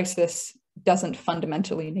the crisis doesn't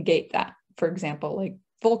fundamentally negate that. For example, like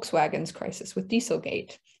Volkswagen's crisis with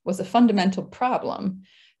Dieselgate was a fundamental problem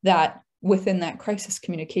that within that crisis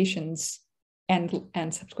communications and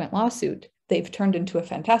subsequent lawsuit, they've turned into a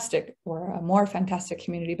fantastic or a more fantastic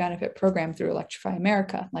community benefit program through Electrify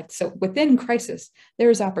America. Like, so within crisis, there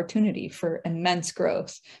is opportunity for immense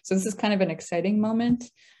growth. So this is kind of an exciting moment.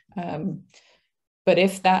 But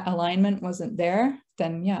if that alignment wasn't there,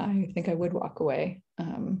 then yeah, I think I would walk away.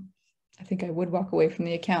 I think I would walk away from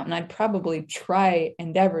the account, and I'd probably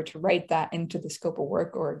endeavor to write that into the scope of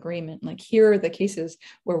work or agreement. Like, here are the cases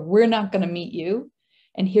where we're not going to meet you,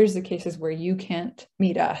 and here's the cases where you can't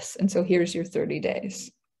meet us. And so here's your 30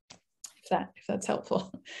 days, if that's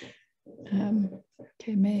helpful.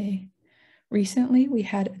 Okay, May. Recently, we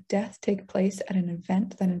had a death take place at an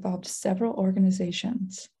event that involved several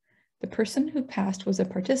organizations. The person who passed was a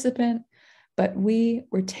participant, but we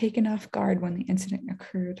were taken off guard when the incident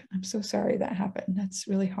occurred. I'm so sorry that happened. That's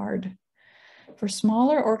really hard. For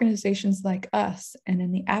smaller organizations like us, and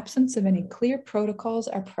in the absence of any clear protocols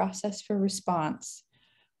or process for response,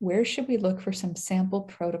 where should we look for some sample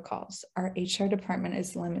protocols? Our HR department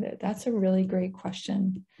is limited. That's a really great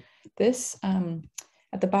question. This,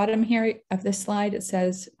 at the bottom here of this slide, it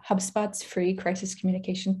says HubSpot's free crisis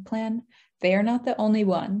communication plan. They are not the only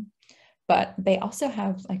one, but they also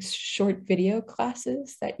have like short video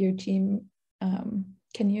classes that your team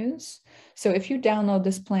can use. So if you download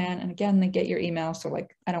this plan, and again, they get your email. So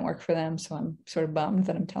like, I don't work for them, so I'm sort of bummed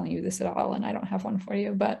that I'm telling you this at all, and I don't have one for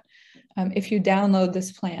you. But if you download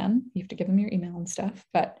this plan, you have to give them your email and stuff,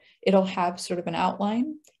 but it'll have sort of an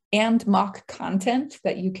outline and mock content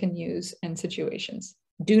that you can use in situations.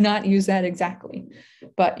 Do not use that exactly,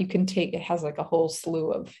 but you can take, it has like a whole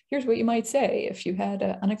slew of, here's what you might say if you had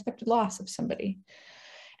an unexpected loss of somebody.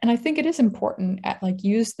 And I think it is important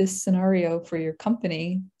use this scenario for your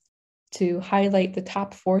company to highlight the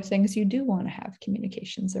top 4 things you do want to have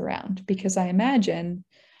communications around, because I imagine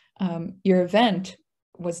your event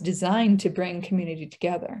was designed to bring community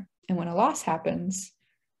together. And when a loss happens,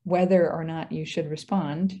 whether or not you should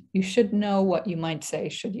respond, you should know what you might say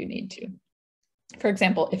should you need to. For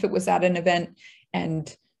example, if it was at an event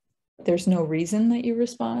and there's no reason that you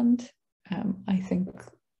respond, I think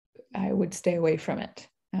I would stay away from it.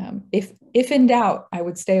 If in doubt, I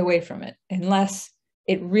would stay away from it unless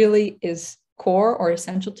it really is core or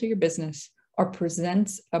essential to your business or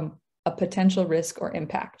presents a potential risk or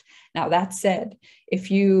impact. Now, that said, if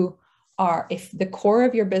the core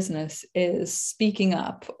of your business is speaking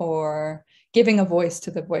up or giving a voice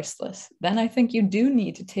to the voiceless, then I think you do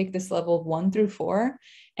need to take this level 1 through 4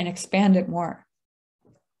 and expand it more.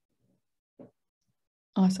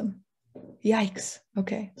 Awesome. Yikes.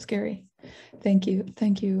 Okay, scary. Thank you.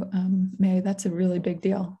 Thank you, May. That's a really big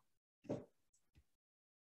deal.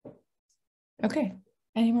 Okay,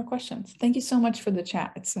 any more questions? Thank you so much for the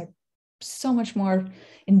chat. It's like so much more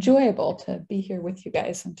enjoyable to be here with you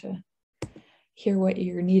guys and to hear what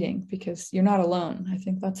you're needing, because you're not alone. I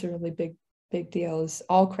think that's a really big deal, is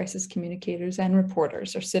all crisis communicators and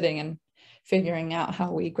reporters are sitting and figuring out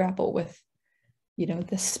how we grapple with,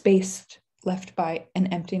 the space left by an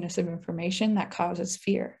emptiness of information that causes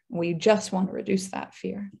fear. We just want to reduce that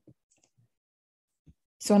fear.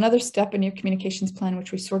 So another step in your communications plan,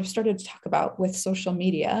 which we sort of started to talk about with social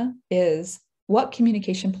media, is what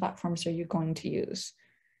communication platforms are you going to use?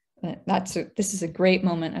 This is a great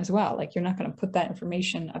moment as well. Like, you're not going to put that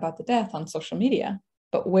information about the death on social media,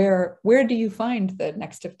 but where do you find the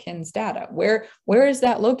next of kin's data? Where is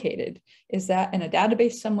that located? Is that in a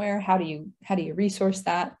database somewhere? How do you resource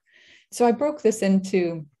that? So I broke this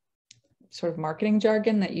into sort of marketing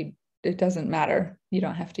jargon that it doesn't matter. You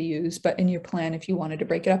don't have to use, but in your plan, if you wanted to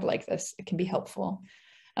break it up like this, it can be helpful.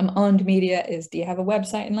 Owned media is, do you have a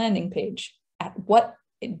website and landing page?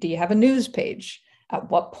 Do you have a news page? At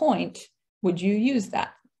what point would you use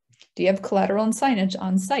that? Do you have collateral and signage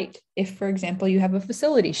on site? If, for example, you have a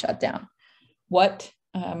facility shut down,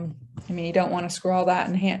 you don't want to scroll that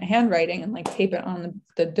in handwriting and tape it on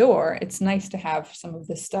the door. It's nice to have some of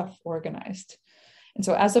this stuff organized. And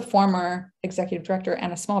so as a former executive director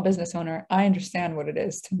and a small business owner, I understand what it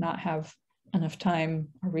is to not have enough time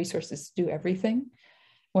or resources to do everything.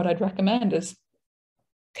 What I'd recommend is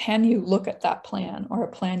can you look at that plan or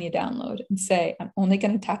a plan you download and say, I'm only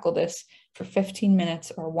going to tackle this for 15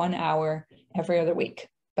 minutes or 1 hour every other week,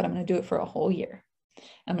 but I'm going to do it for a whole year.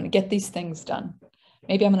 I'm going to get these things done.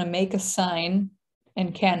 Maybe I'm going to make a sign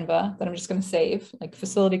in Canva that I'm just going to save, like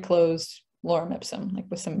facility closed, lorem ipsum, like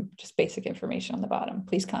with some just basic information on the bottom.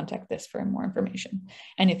 Please contact this for more information.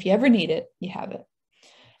 And if you ever need it, you have it.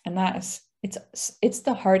 And that is, it's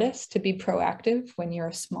the hardest to be proactive when you're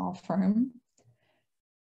a small firm,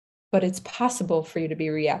 but it's possible for you to be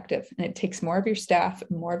reactive, and it takes more of your staff,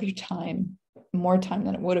 more of your time, more time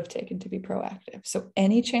than it would have taken to be proactive. So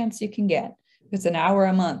any chance you can get, if it's an hour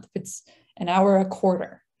a month, if it's an hour a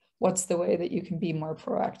quarter, what's the way that you can be more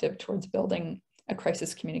proactive towards building a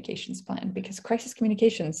crisis communications plan? Because crisis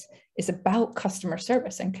communications is about customer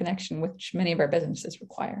service and connection, which many of our businesses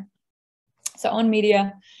require. So own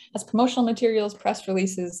media has promotional materials, press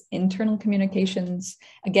releases, internal communications.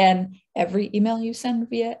 Again, every email you send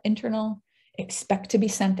via internal, expect to be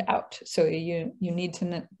sent out. So you need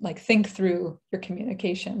to like think through your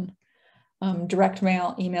communication. Direct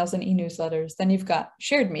mail, emails, and e-newsletters. Then you've got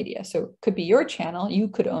shared media. So it could be your channel. You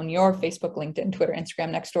could own your Facebook, LinkedIn, Twitter,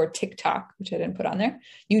 Instagram, Nextdoor, TikTok, which I didn't put on there,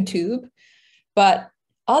 YouTube, but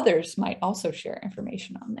others might also share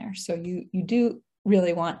information on there. So you do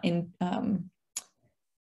really want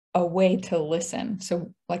a way to listen.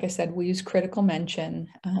 So like I said, we use Critical Mention,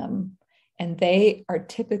 and they are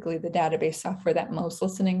typically the database software that most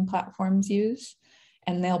listening platforms use,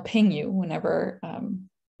 and they'll ping you whenever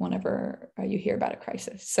you hear about a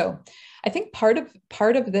crisis. So I think part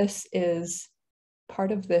of this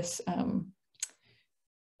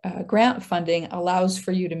grant funding allows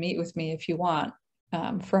for you to meet with me if you want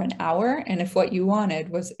for an hour. And if what you wanted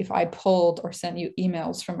was if I pulled or sent you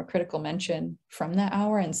emails from a Critical Mention from that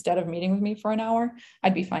hour instead of meeting with me for an hour,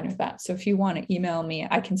 I'd be fine with that. So if you want to email me,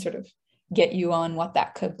 I can sort of get you on what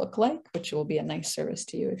that could look like, which will be a nice service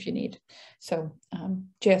to you if you need. So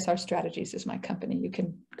JSR Strategies is my company. You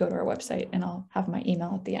can go to our website and I'll have my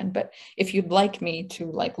email at the end. But if you'd like me to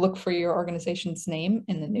like look for your organization's name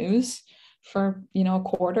in the news for, a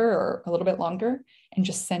quarter or a little bit longer and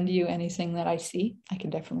just send you anything that I see, I can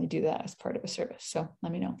definitely do that as part of a service. So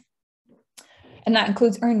let me know. And that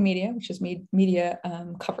includes earned media, which is media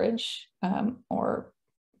coverage, or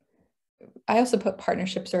I also put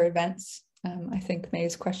partnerships or events. I think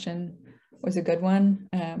May's question was a good one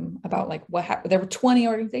about like what happened. There were 20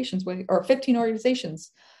 organizations or 15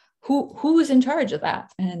 organizations. Who is in charge of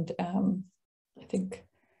that? And I think,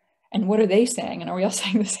 and what are they saying? And are we all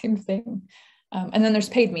saying the same thing? And then there's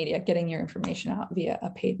paid media, getting your information out via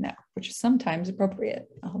a paid network, which is sometimes appropriate,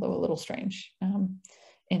 although a little strange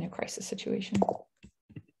in a crisis situation.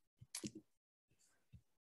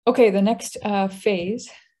 Okay, the next phase.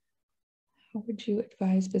 How would you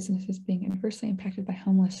advise businesses being adversely impacted by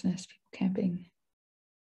homelessness, people camping?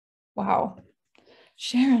 Wow.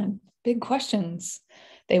 Sharon, big questions.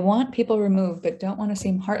 They want people removed, but don't want to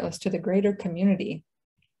seem heartless to the greater community.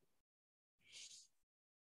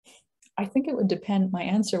 I think it would depend. My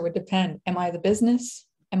answer would depend. Am I the business?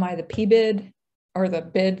 Am I the PBID or the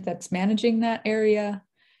bid that's managing that area?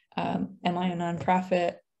 Am I a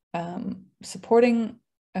nonprofit supporting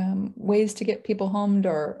ways to get people homed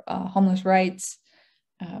or homeless rights?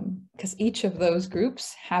 Because each of those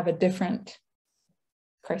groups have a different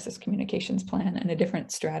crisis communications plan and a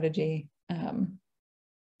different strategy.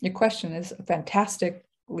 Your question is a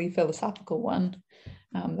fantastically philosophical one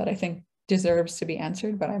that I think deserves to be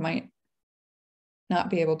answered, but I might not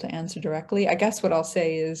be able to answer directly. I guess what I'll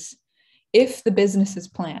say is, if the business's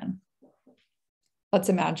plan, let's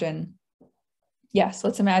imagine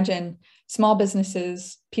small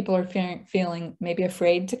businesses, people are feeling maybe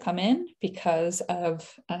afraid to come in because of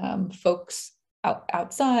folks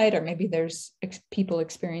outside, or maybe there's people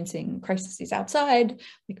experiencing crises outside,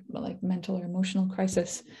 like mental or emotional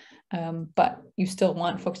crisis, but you still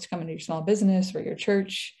want folks to come into your small business or your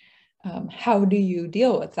church. How do you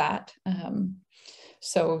deal with that?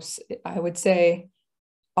 So I would say,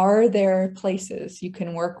 are there places you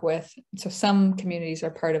can work with? So some communities are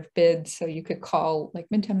part of BIDs, so you could call like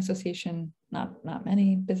Midtown Association, not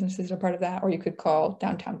many businesses are part of that, or you could call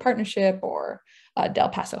Downtown Partnership or Del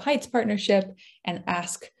Paso Heights Partnership and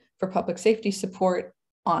ask for public safety support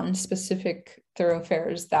on specific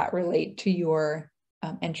thoroughfares that relate to your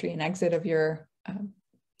entry and exit of your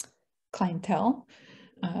clientele.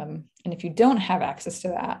 And if you don't have access to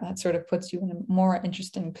that, that sort of puts you in a more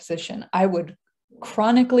interesting position. I would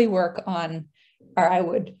chronically work on, or I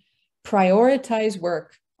would prioritize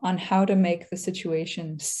work on how to make the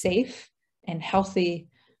situation safe and healthy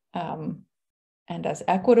and as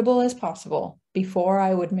equitable as possible before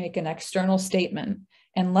I would make an external statement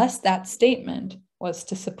unless that statement was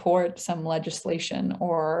to support some legislation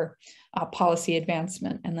or policy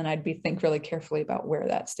advancement. And then I'd think really carefully about where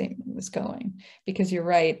that statement was going, because you're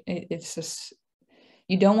right. It's just,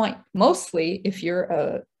 you don't want, mostly if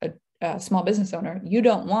you're a small business owner, you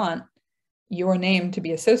don't want your name to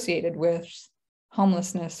be associated with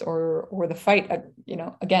homelessness or the fight,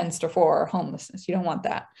 against or for homelessness. You don't want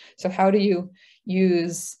that. So how do you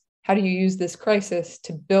use this crisis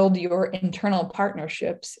to build your internal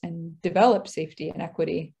partnerships and develop safety and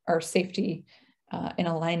equity, or safety in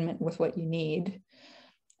alignment with what you need?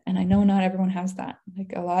 And I know not everyone has that.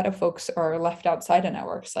 Like, a lot of folks are left outside of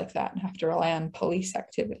networks like that and have to rely on police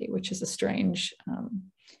activity, which is a strange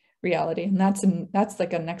reality. And that's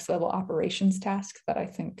like a next level operations task that I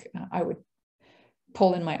think I would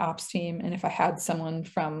pull in my ops team. And if I had someone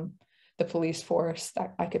from the police force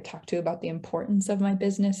that I could talk to about the importance of my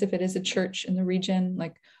business, if it is a church in the region,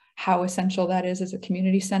 like how essential that is as a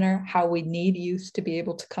community center, how we need youth to be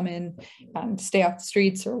able to come in and stay off the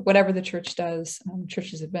streets, or whatever the church does.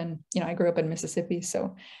 Churches have been, I grew up in Mississippi,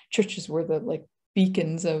 so churches were the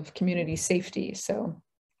beacons of community safety. So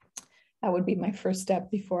that would be my first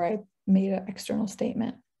step before I made an external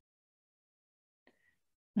statement.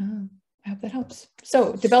 I hope that helps.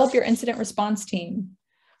 So develop your incident response team.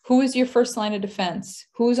 Who is your first line of defense?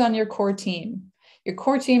 Who's on your core team? Your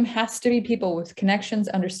core team has to be people with connections,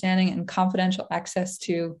 understanding, and confidential access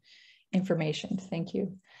to information. Thank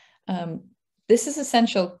you. This is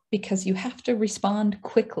essential because you have to respond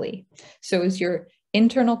quickly. So is your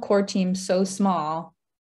internal core team so small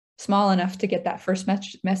enough to get that first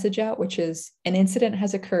message out, which is an incident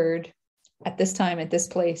has occurred at this time, at this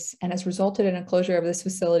place, and has resulted in a closure of this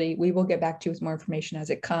facility. We will get back to you with more information as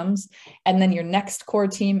it comes. And then your next core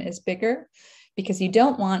team is bigger, because you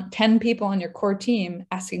don't want 10 people on your core team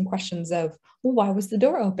asking questions of, well, why was the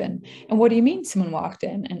door open? And what do you mean someone walked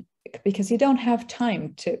in? And because you don't have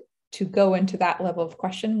time to go into that level of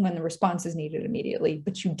question when the response is needed immediately,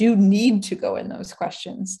 but you do need to go in those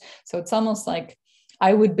questions. So it's almost like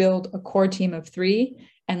I would build a core team of 3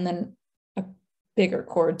 and then a bigger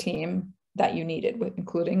core team that you needed, with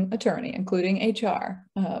including attorney, including HR.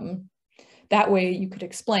 That way you could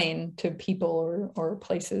explain to people or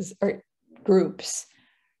places or groups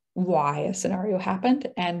why a scenario happened.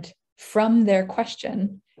 And from their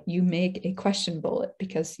question, you make a question bullet,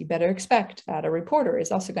 because you better expect that a reporter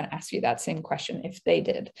is also going to ask you that same question if they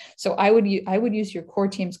did. So I would use your core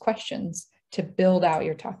team's questions to build out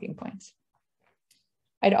your talking points.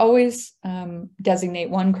 I'd always designate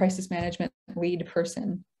one crisis management lead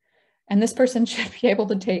person. And this person should be able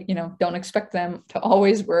to take, don't expect them to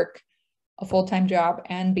always work a full-time job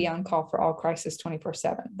and be on call for all crisis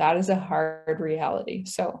 24/7. That is a hard reality.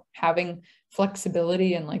 So having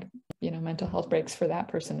flexibility and mental health breaks for that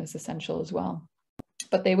person is essential as well.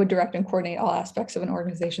 But they would direct and coordinate all aspects of an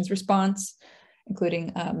organization's response,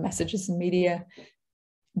 including messages and media.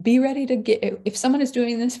 Be ready to if someone is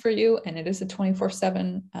doing this for you and it is a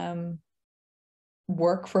 24/7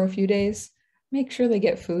 work for a few days, make sure they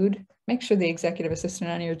get food. Make sure the executive assistant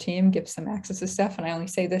on your team gives them access to stuff. And I only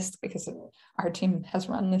say this because our team has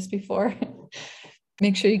run this before.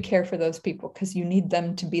 Make sure you care for those people, because you need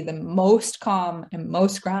them to be the most calm and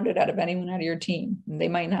most grounded out of anyone out of your team. And they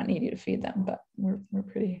might not need you to feed them, but we're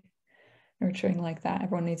pretty nurturing like that.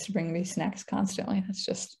 Everyone needs to bring me snacks constantly. That's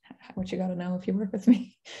just what you got to know if you work with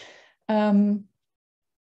me. Great.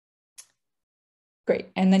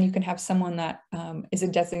 And then you can have someone that is a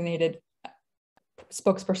designated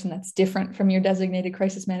spokesperson that's different from your designated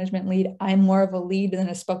crisis management lead. I'm more of a lead than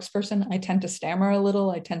a spokesperson. I tend to stammer a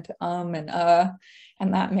little. I tend to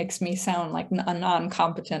and that makes me sound like a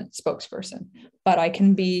non-competent spokesperson. But I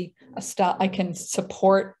can be I can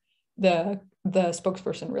support the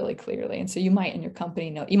spokesperson really clearly. And so you might in your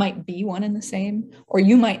company know, you might be one and the same, or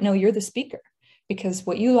you might know you're the speaker, because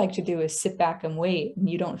what you like to do is sit back and wait, and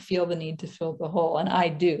you don't feel the need to fill the hole. And I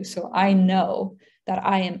do. So I know that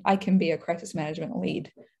I can be a crisis management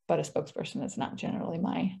lead, but a spokesperson is not generally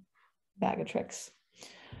my bag of tricks.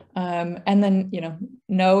 And then,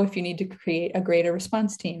 know if you need to create a greater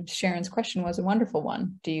response team. Sharon's question was a wonderful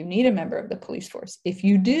one. Do you need a member of the police force? If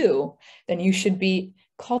you do, then you should be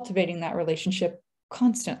cultivating that relationship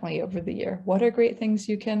constantly over the year. What are great things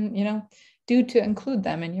you can, do to include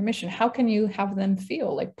them in your mission? How can you have them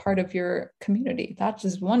feel like part of your community? That's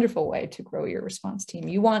just a wonderful way to grow your response team.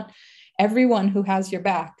 You want everyone who has your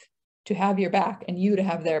back to have your back, and you to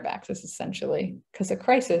have their backs, is essentially, because a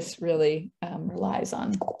crisis really relies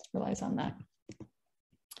on that.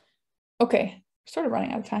 Okay, sort of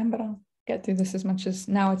running out of time, but I'll get through this as much as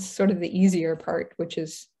now. It's sort of the easier part, which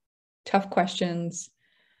is tough questions,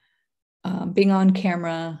 being on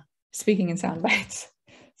camera, speaking in sound bites.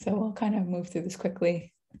 So we'll kind of move through this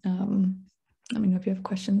quickly. Let me know if you have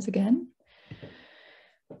questions again.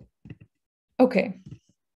 Okay.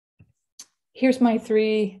 Here's my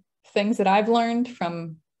 3 things that I've learned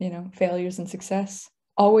from, failures and success.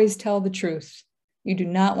 Always tell the truth. You do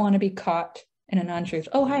not want to be caught in a non-truth.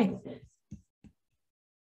 Oh, hi.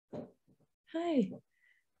 Hi.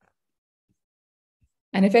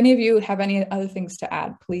 And if any of you have any other things to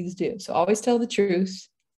add, please do. So always tell the truth,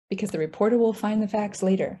 because the reporter will find the facts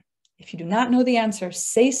later. If you do not know the answer,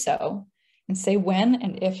 say so, and say when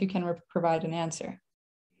and if you can provide an answer.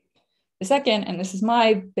 The second, and this is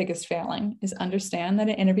my biggest failing, is understand that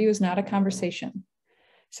an interview is not a conversation.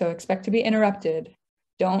 So expect to be interrupted.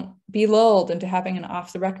 Don't be lulled into having an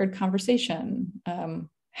off-the-record conversation. You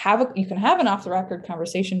can have an off-the-record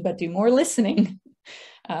conversation, but do more listening.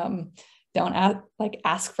 Don't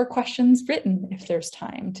ask for questions written if there's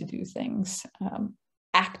time to do things.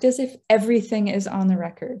 Act as if everything is on the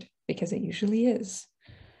record, because it usually is.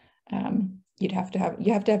 You have to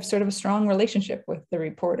have sort of a strong relationship with the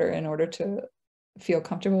reporter in order to feel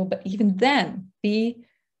comfortable. But even then, be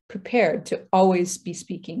prepared to always be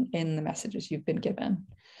speaking in the messages you've been given,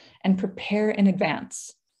 and prepare in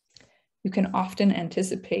advance. You can often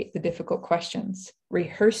anticipate the difficult questions.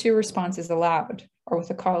 Rehearse your responses aloud or with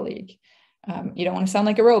a colleague. You don't want to sound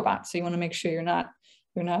like a robot, so you want to make sure you're not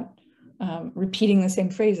repeating the same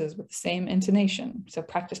phrases with the same intonation. So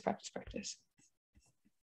practice, practice, practice.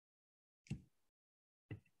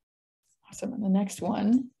 Awesome. And the next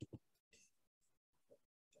one,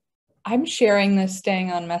 I'm sharing this staying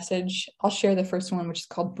on message. I'll share the first one, which is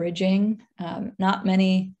called bridging. Not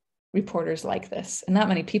many reporters like this, and not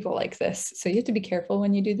many people like this. So you have to be careful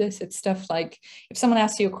when you do this. It's stuff like if someone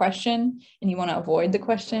asks you a question and you want to avoid the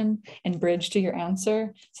question and bridge to your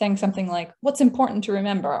answer, saying something like, what's important to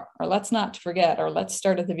remember, or let's not forget, or let's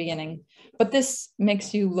start at the beginning. But this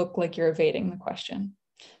makes you look like you're evading the question.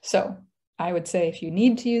 So I would say if you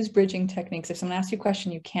need to use bridging techniques, if someone asks you a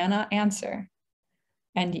question you cannot answer,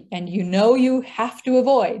 and you have to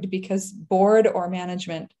avoid because board or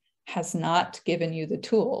management has not given you the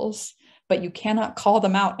tools, but you cannot call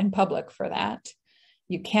them out in public for that.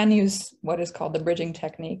 You can use what is called the bridging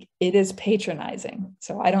technique. It is patronizing.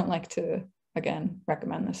 So I don't like to, again,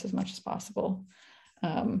 recommend this as much as possible.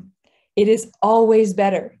 It is always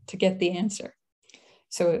better to get the answer.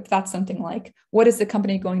 So if that's something like, what is the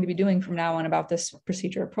company going to be doing from now on about this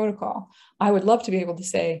procedure or protocol? I would love to be able to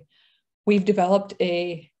say, we've developed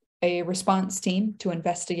a response team to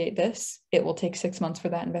investigate this. It will take 6 months for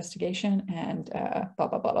that investigation, and blah,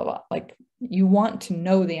 blah, blah, blah, blah. Like, you want to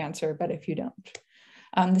know the answer, but if you don't.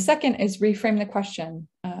 The second is reframe the question.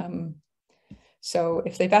 So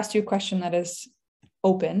if they've asked you a question that is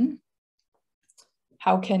open,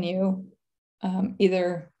 how can you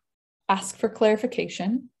either ask for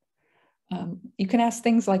clarification? You can ask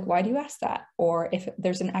things like, why do you ask that? Or if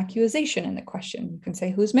there's an accusation in the question, you can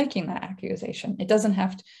say, who's making that accusation? It doesn't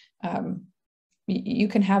have to, you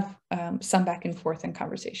can have some back and forth in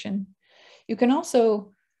conversation. You can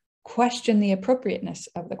also question the appropriateness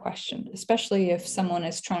of the question, especially if someone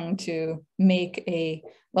is trying to make a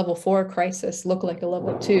level 4 crisis look like a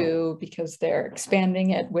level 2 because they're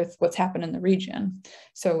expanding it with what's happened in the region.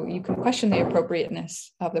 So you can question the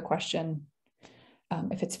appropriateness of the question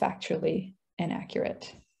if it's factually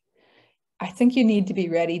inaccurate. I think you need to be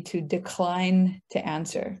ready to decline to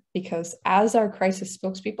answer, because as our crisis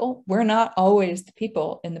spokespeople, we're not always the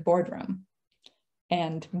people in the boardroom,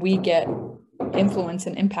 and we get influence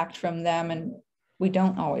and impact from them, and we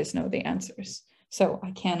don't always know the answers. So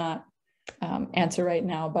I cannot answer right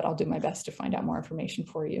now, but I'll do my best to find out more information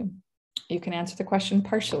for you. You can answer the question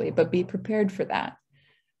partially, but be prepared for that.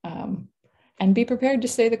 And be prepared to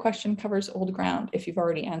say the question covers old ground if you've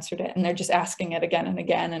already answered it and they're just asking it again and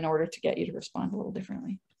again in order to get you to respond a little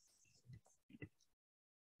differently.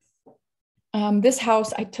 This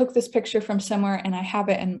house, I took this picture from somewhere and I have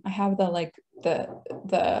it, and I have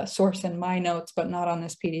the source in my notes, but not on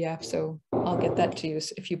this PDF. So I'll get that to you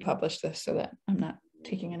if you publish this, so that I'm not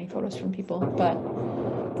taking any photos from people.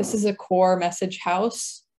 But this is a core message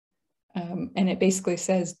house. And it basically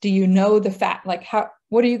says, do you know the fact, like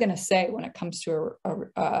what are you going to say when it comes to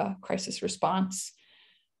a crisis response?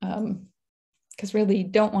 Because really you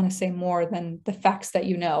don't want to say more than the facts that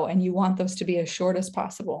you know, and you want those to be as short as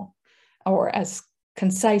possible or as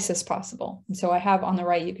concise as possible. And so I have on the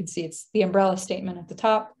right, you can see it's the umbrella statement at the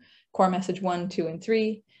top, core message 1, 2, and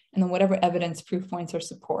 3, and then whatever evidence, proof points, or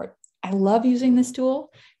support. I love using this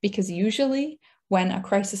tool because usually when a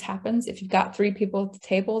crisis happens, if you've got 3 people at the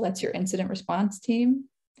table, that's your incident response team.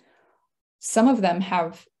 Some of them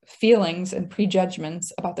have feelings and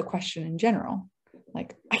prejudgments about the question in general.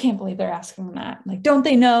 Like, I can't believe they're asking that. Like, don't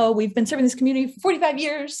they know we've been serving this community for 45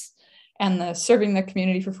 years? And the serving the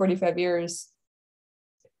community for 45 years,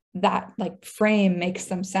 that like frame makes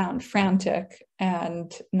them sound frantic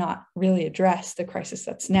and not really address the crisis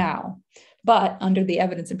that's now. But under the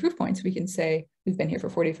evidence and proof points, we can say, we've been here for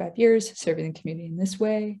 45 years, serving the community in this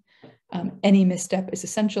way. Any misstep is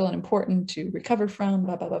essential and important to recover from,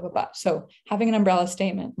 blah, blah, blah, blah, blah. So having an umbrella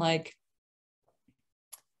statement like,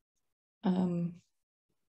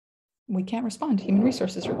 we can't respond to human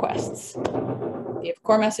resources requests. You have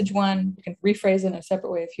core message one, you can rephrase it in a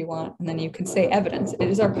separate way if you want, and then you can say evidence. It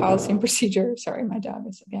is our policy and procedure. Sorry, my dog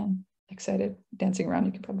is again excited, dancing around,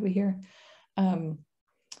 you can probably hear.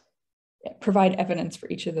 Provide evidence for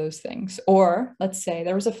each of those things. Or let's say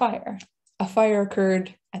there was a fire. A fire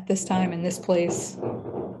occurred at this time in this place,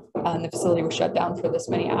 and the facility was shut down for this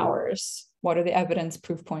many hours. What are the evidence,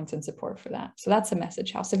 proof points, and support for that? So that's a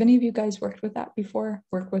message house. Have any of you guys worked with that before?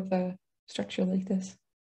 Work with a structure like this?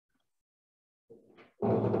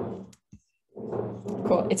 Cool.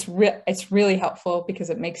 It's really helpful because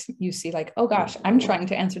it makes you see like, oh gosh, I'm trying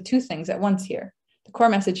to answer two things at once here. The core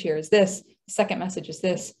message here is this. The second message is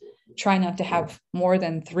this. Try not to have more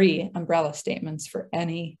than 3 umbrella statements for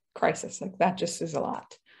any crisis. Like that just is a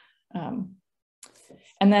lot.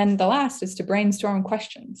 And then the last is to brainstorm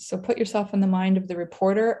questions. So put yourself in the mind of the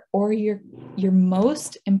reporter or your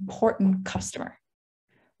most important customer.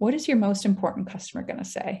 What is your most important customer going to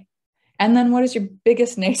say? And then what is your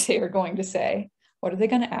biggest naysayer going to say? What are they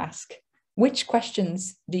going to ask? Which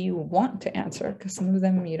questions do you want to answer? Because some of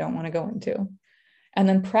them you don't want to go into. And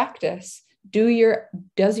then practice.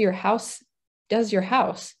 Does your house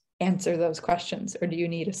answer those questions, or do you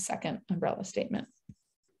need a second umbrella statement?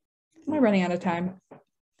 Am I running out of time,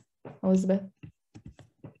 Elizabeth?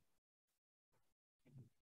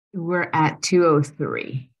 We're at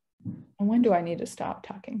 2:03. And when do I need to stop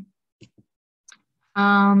talking?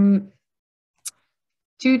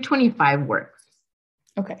 2:25 works.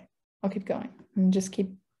 Okay, I'll keep going and just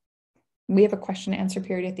we have a question and answer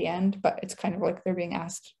period at the end, but it's kind of like they're being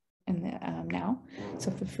asked in the now.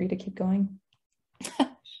 So feel free to keep going.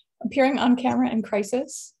 Appearing on camera in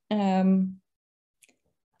crisis.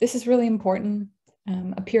 This is really important.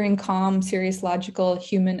 Appearing calm, serious, logical,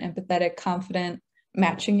 human, empathetic, confident,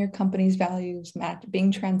 matching your company's values,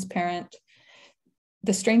 being transparent.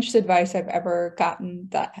 The strangest advice I've ever gotten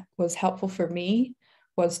that was helpful for me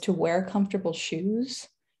was to wear comfortable shoes.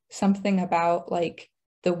 Something about like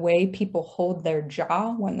the way people hold their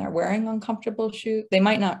jaw when they're wearing uncomfortable shoes. You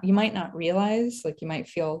might not realize, like you might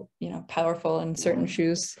feel, powerful in certain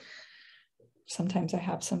shoes. Sometimes I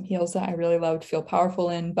have some heels that I really love to feel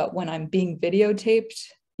powerful in, but when I'm being videotaped,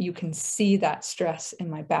 you can see that stress in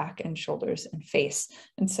my back and shoulders and face.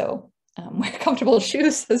 And so wear comfortable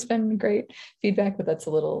shoes has been great feedback, but that's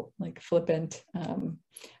a little like flippant.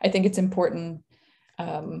 I think it's important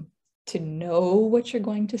to know what you're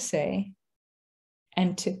going to say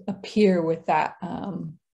and to appear with that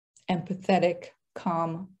empathetic,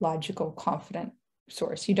 calm, logical, confident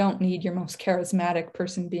source. You don't need your most charismatic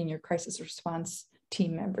person being your crisis response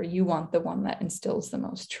team member. You want the one that instills the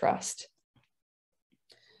most trust.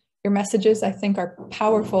 Your messages, I think, are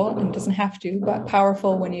powerful, and doesn't have to, but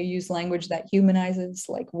powerful when you use language that humanizes,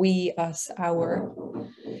 like we, us, our.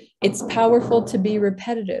 It's powerful to be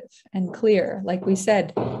repetitive and clear. Like we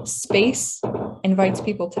said, space invites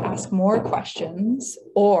people to ask more questions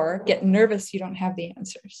or get nervous you don't have the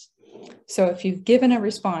answers. So if you've given a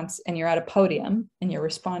response and you're at a podium and you're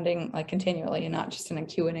responding like continually and not just in a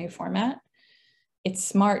Q&A format, it's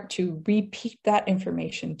smart to repeat that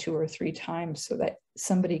information 2 or 3 times so that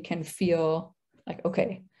somebody can feel like,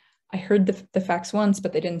 okay, I heard the facts once,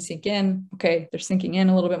 but they didn't sink in. Okay, they're sinking in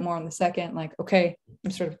a little bit more on the second. Like, okay,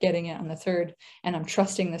 I'm sort of getting it on the third, and I'm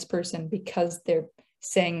trusting this person because they're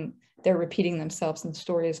repeating themselves and the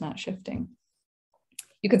story is not shifting.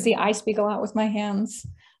 You can see I speak a lot with my hands.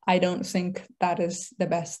 I don't think that is the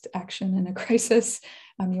best action in a crisis.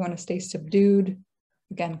 You want to stay subdued,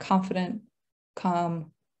 again, confident,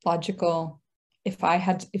 calm, logical. If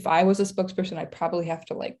I was a spokesperson, I'd probably have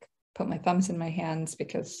to like put my thumbs in my hands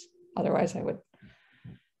because otherwise I would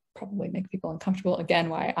probably make people uncomfortable. Again,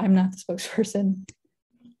 why I'm not the spokesperson.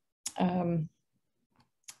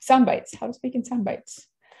 Sound bites, how to speak in sound bites.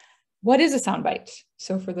 What is a sound bite?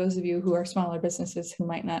 So for those of you who are smaller businesses who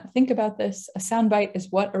might not think about this, a sound bite is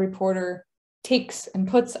what a reporter takes and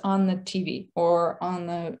puts on the TV or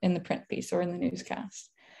in the print piece or in the newscast.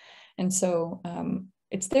 And so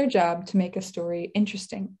it's their job to make a story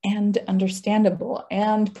interesting and understandable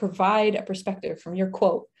and provide a perspective from your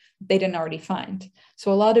quote, they didn't already find.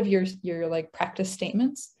 So a lot of your like practice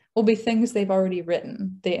statements will be things they've already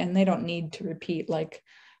written. They don't need to repeat, like,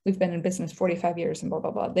 we've been in business 45 years and blah,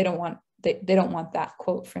 blah, blah. They don't want that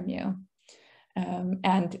quote from you.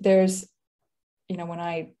 And there's, when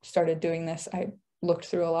I started doing this, I looked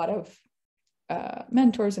through a lot of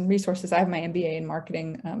mentors and resources. I have my MBA in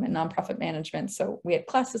marketing and nonprofit management. So we had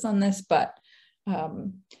classes on this, but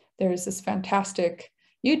there's this fantastic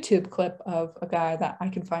YouTube clip of a guy that I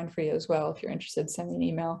can find for you as well. If you're interested, send me an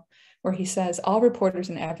email, where he says, all reporters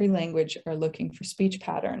in every language are looking for speech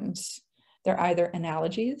patterns. They're either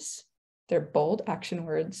analogies, they're bold action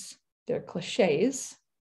words, they're cliches,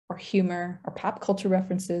 or humor, or pop culture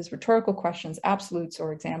references, rhetorical questions, absolutes,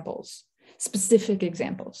 or examples, specific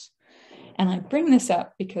examples. And I bring this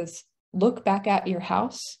up because look back at your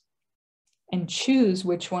house and choose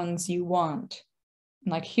which ones you want.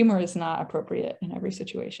 And like, humor is not appropriate in every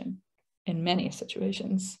situation, in many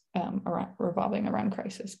situations revolving around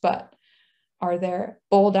crisis. But are there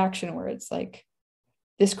bold action words like,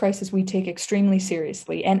 this crisis we take extremely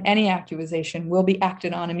seriously, and any accusation will be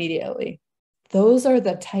acted on immediately? Those are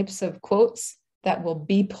the types of quotes that will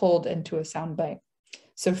be pulled into a soundbite.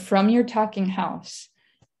 So from your talking house,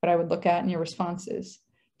 what I would look at in your responses,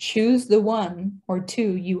 choose the one or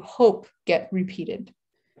two you hope get repeated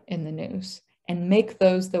in the news, and make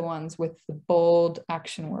those the ones with the bold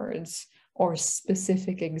action words or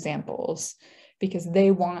specific examples, because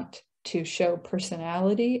they want to show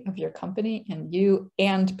personality of your company and you,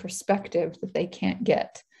 and perspective that they can't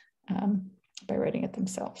get by writing it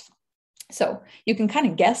themselves. So you can kind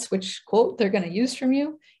of guess which quote they're going to use from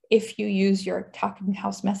you if you use your talking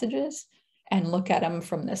house messages and look at them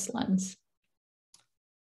from this lens.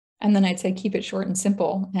 And then I'd say keep it short and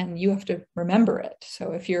simple, and you have to remember it.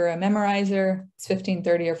 So if you're a memorizer, it's 15,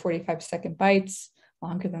 30, or 45-second bites.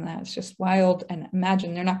 Longer than that, it's just wild. And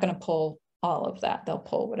imagine they're not going to pull all of that. They'll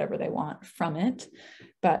pull whatever they want from it,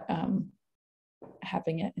 but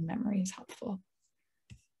having it in memory is helpful.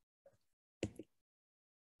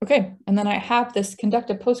 Okay, and then I have this conduct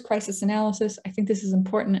a post-crisis analysis. I think this is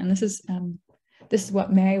important, and this is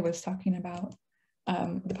what May was talking about.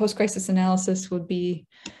 The post-crisis analysis would be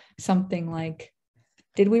something like,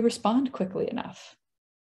 did we respond quickly enough?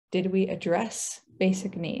 Did we address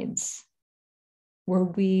basic needs? Were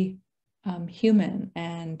we human,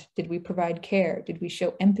 and did we provide care? Did we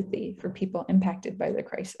show empathy for people impacted by the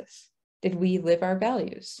crisis? Did we live our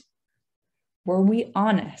values? Were we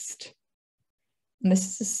honest? And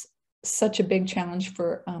this is such a big challenge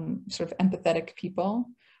for sort of empathetic people.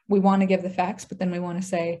 We want to give the facts, but then we want to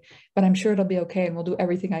say, but I'm sure it'll be okay, and we'll do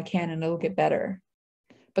everything I can and it'll get better.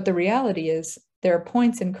 But the reality is there are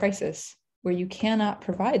points in crisis where you cannot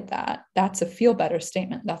provide that. That's a feel better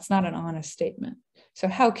statement. That's not an honest statement. So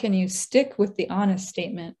how can you stick with the honest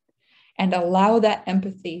statement and allow that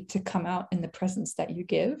empathy to come out in the presence that you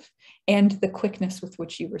give and the quickness with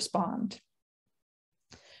which you respond?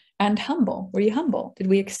 And humble. Were you humble? Did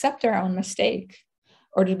we accept our own mistake,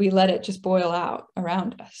 or did we let it just boil out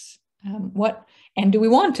around us? And do we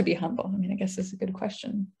want to be humble? I mean, I guess that's a good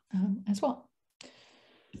question as well.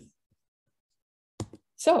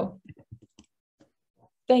 So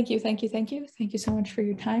thank you so much for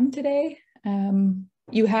your time today.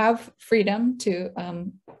 You have freedom to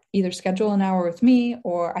either schedule an hour with me,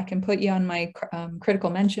 or I can put you on my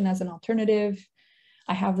critical mention as an alternative.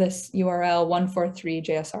 I have this URL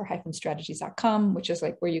 143jsr-strategies.com, which is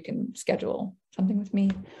like where you can schedule something with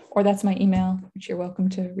me, or that's my email, which you're welcome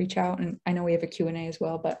to reach out. And I know we have a Q&A as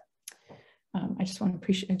well, but I just want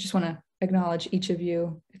to acknowledge each of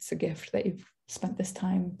you. It's a gift that you've spent this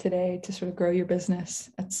time today to sort of grow your business.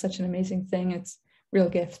 That's such an amazing thing. It's a real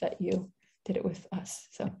gift that you did it with us.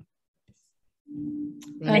 So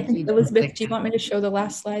I think, Elizabeth, do you want me to show the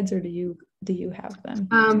last slides, or do you have them?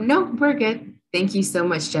 No, we're good. Thank you so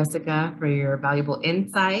much, Jessica, for your valuable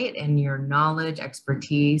insight and your knowledge,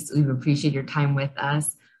 expertise. We appreciate your time with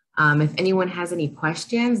us. If anyone has any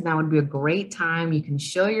questions, now would be a great time. You can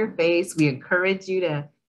show your face. We encourage you to,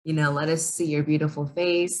 let us see your beautiful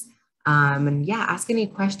face. And yeah, ask any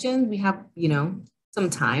questions. We have, some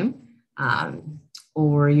time,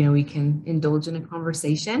 or, we can indulge in a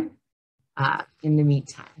conversation in the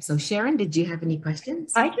meantime. So Sharon, did you have any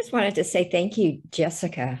questions? I just wanted to say thank you,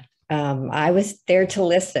 Jessica. I was there to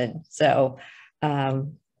listen. So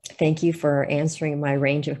thank you for answering my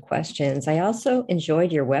range of questions. I also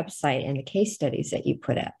enjoyed your website and the case studies that you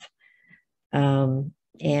put up. And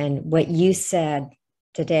what you said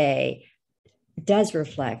today does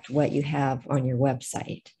reflect what you have on your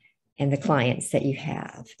website and the clients that you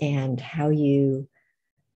have, and how you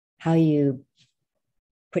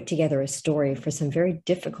put together a story for some very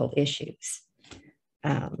difficult issues.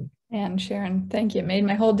 And Sharon, thank you. It made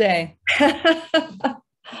my whole day.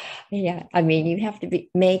 Yeah, I mean, you have to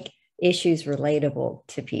make issues relatable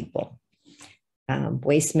to people.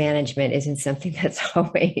 Waste management isn't something that's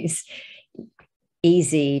always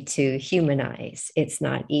easy to humanize. It's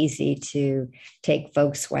not easy to take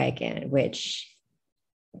Volkswagen, which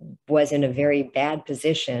was in a very bad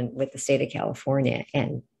position with the state of California,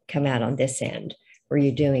 and come out on this end where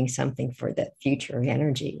you're doing something for the future of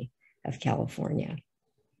energy of California.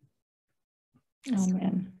 Oh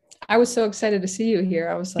man, I was so excited to see you here.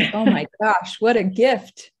 I was like, oh my gosh, what a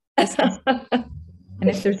gift. And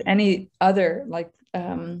if there's any other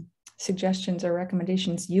suggestions or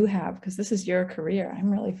recommendations you have, because this is your career, I'm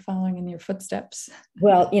really following in your footsteps.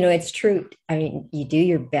 Well, it's true. I mean, you do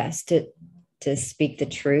your best to speak the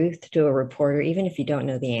truth to a reporter, even if you don't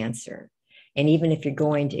know the answer, and even if you're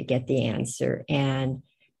going to get the answer. And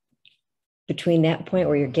between that point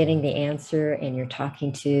where you're getting the answer and you're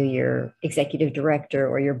talking to your executive director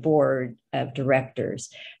or your board of directors,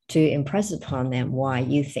 to impress upon them why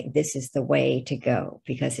you think this is the way to go.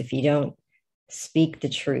 Because if you don't speak the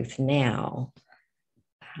truth now,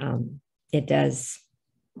 it does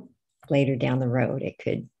later down the road, it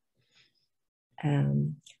could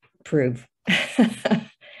prove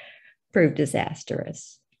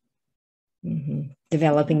disastrous.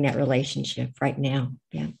 Developing that relationship right now.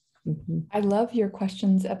 Yeah. I love your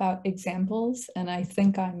questions about examples, and I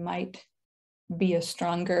think I might be a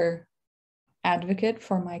stronger advocate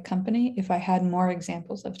for my company if I had more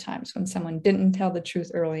examples of times when someone didn't tell the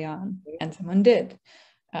truth early on and someone did.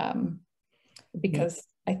 Because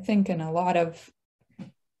I think in a lot of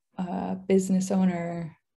business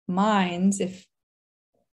owner minds,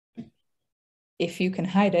 if you can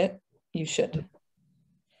hide it, you should.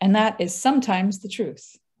 And that is sometimes the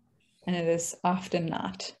truth, and it is often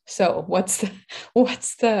not. So what's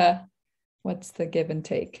the give and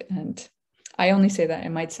take? And I only say that, it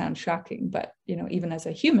might sound shocking, but even as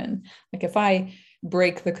a human, like if I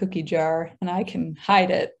break the cookie jar and I can hide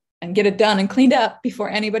it and get it done and cleaned up before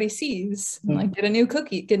anybody sees, and like get new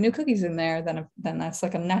cookies in there, then that's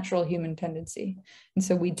like a natural human tendency. And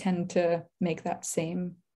so we tend to make that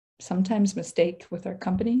same sometimes mistake with our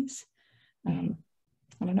companies.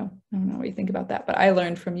 I don't know what you think about that, but I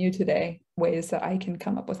learned from you today ways that I can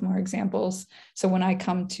come up with more examples. So when I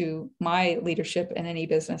come to my leadership in any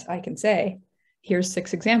business, I can say, here's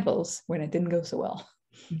 6 examples when it didn't go so well.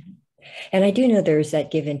 And I do know there's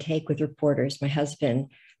that give and take with reporters. My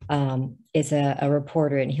husband is a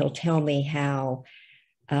reporter, and he'll tell me how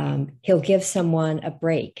he'll give someone a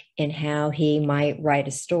break in how he might write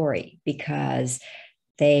a story because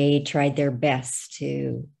they tried their best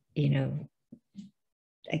to,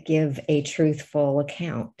 give a truthful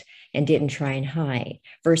account and didn't try and hide,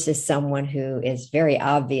 versus someone who is very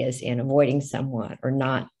obvious in avoiding someone or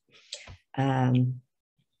not. I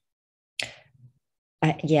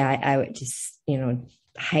would just,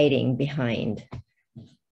 hiding behind,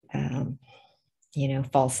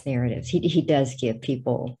 false narratives. He does give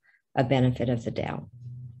people a benefit of the doubt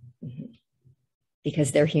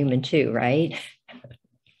because they're human too, right?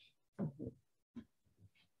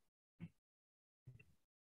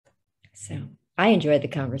 So I enjoyed the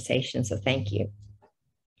conversation. So thank you.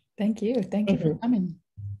 Thank you. Thank you for coming.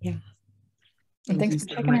 Yeah. And thanks for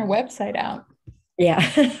checking our website out. Yeah.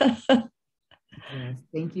 Yes.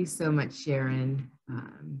 Thank you so much, Sharon,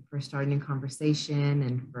 for starting a conversation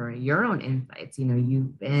and for your own insights.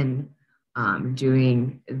 You've been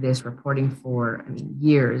doing this reporting for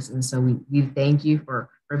years. And so we thank you for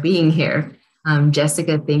being here.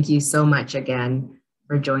 Jessica, thank you so much again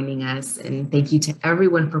for joining us. And thank you to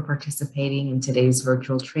everyone for participating in today's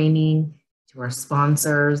virtual training, to our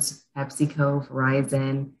sponsors, PepsiCo,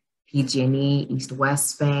 Verizon, PG&E, East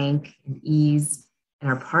West Bank, and Ease, and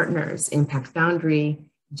our partners, IMPACT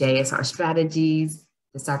Foundry, JSR Strategies,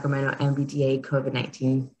 the Sacramento MBDA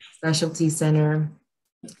COVID-19 Specialty Center,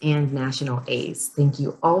 and National ACE. Thank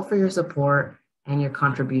you all for your support and your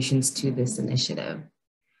contributions to this initiative.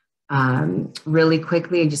 Really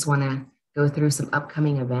quickly, I just want to go through some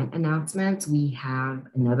upcoming event announcements. We have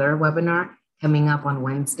another webinar coming up on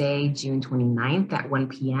Wednesday, June 29th at 1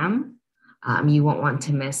 p.m. You won't want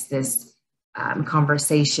to miss this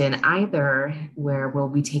conversation either, where we'll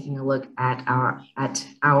be taking a look at the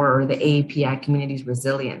AAPI community's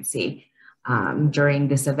resiliency. During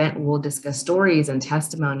this event, we'll discuss stories and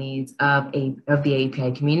testimonies of the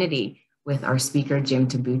AAPI community with our speaker, Jim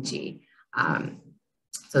Tabucci.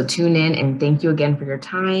 So tune in, and thank you again for your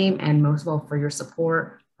time, and most of all for your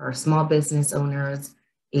support for our small business owners,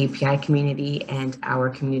 AAPI community, and our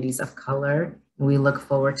communities of color, We look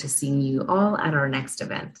forward to seeing you all at our next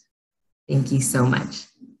event. Thank you so much.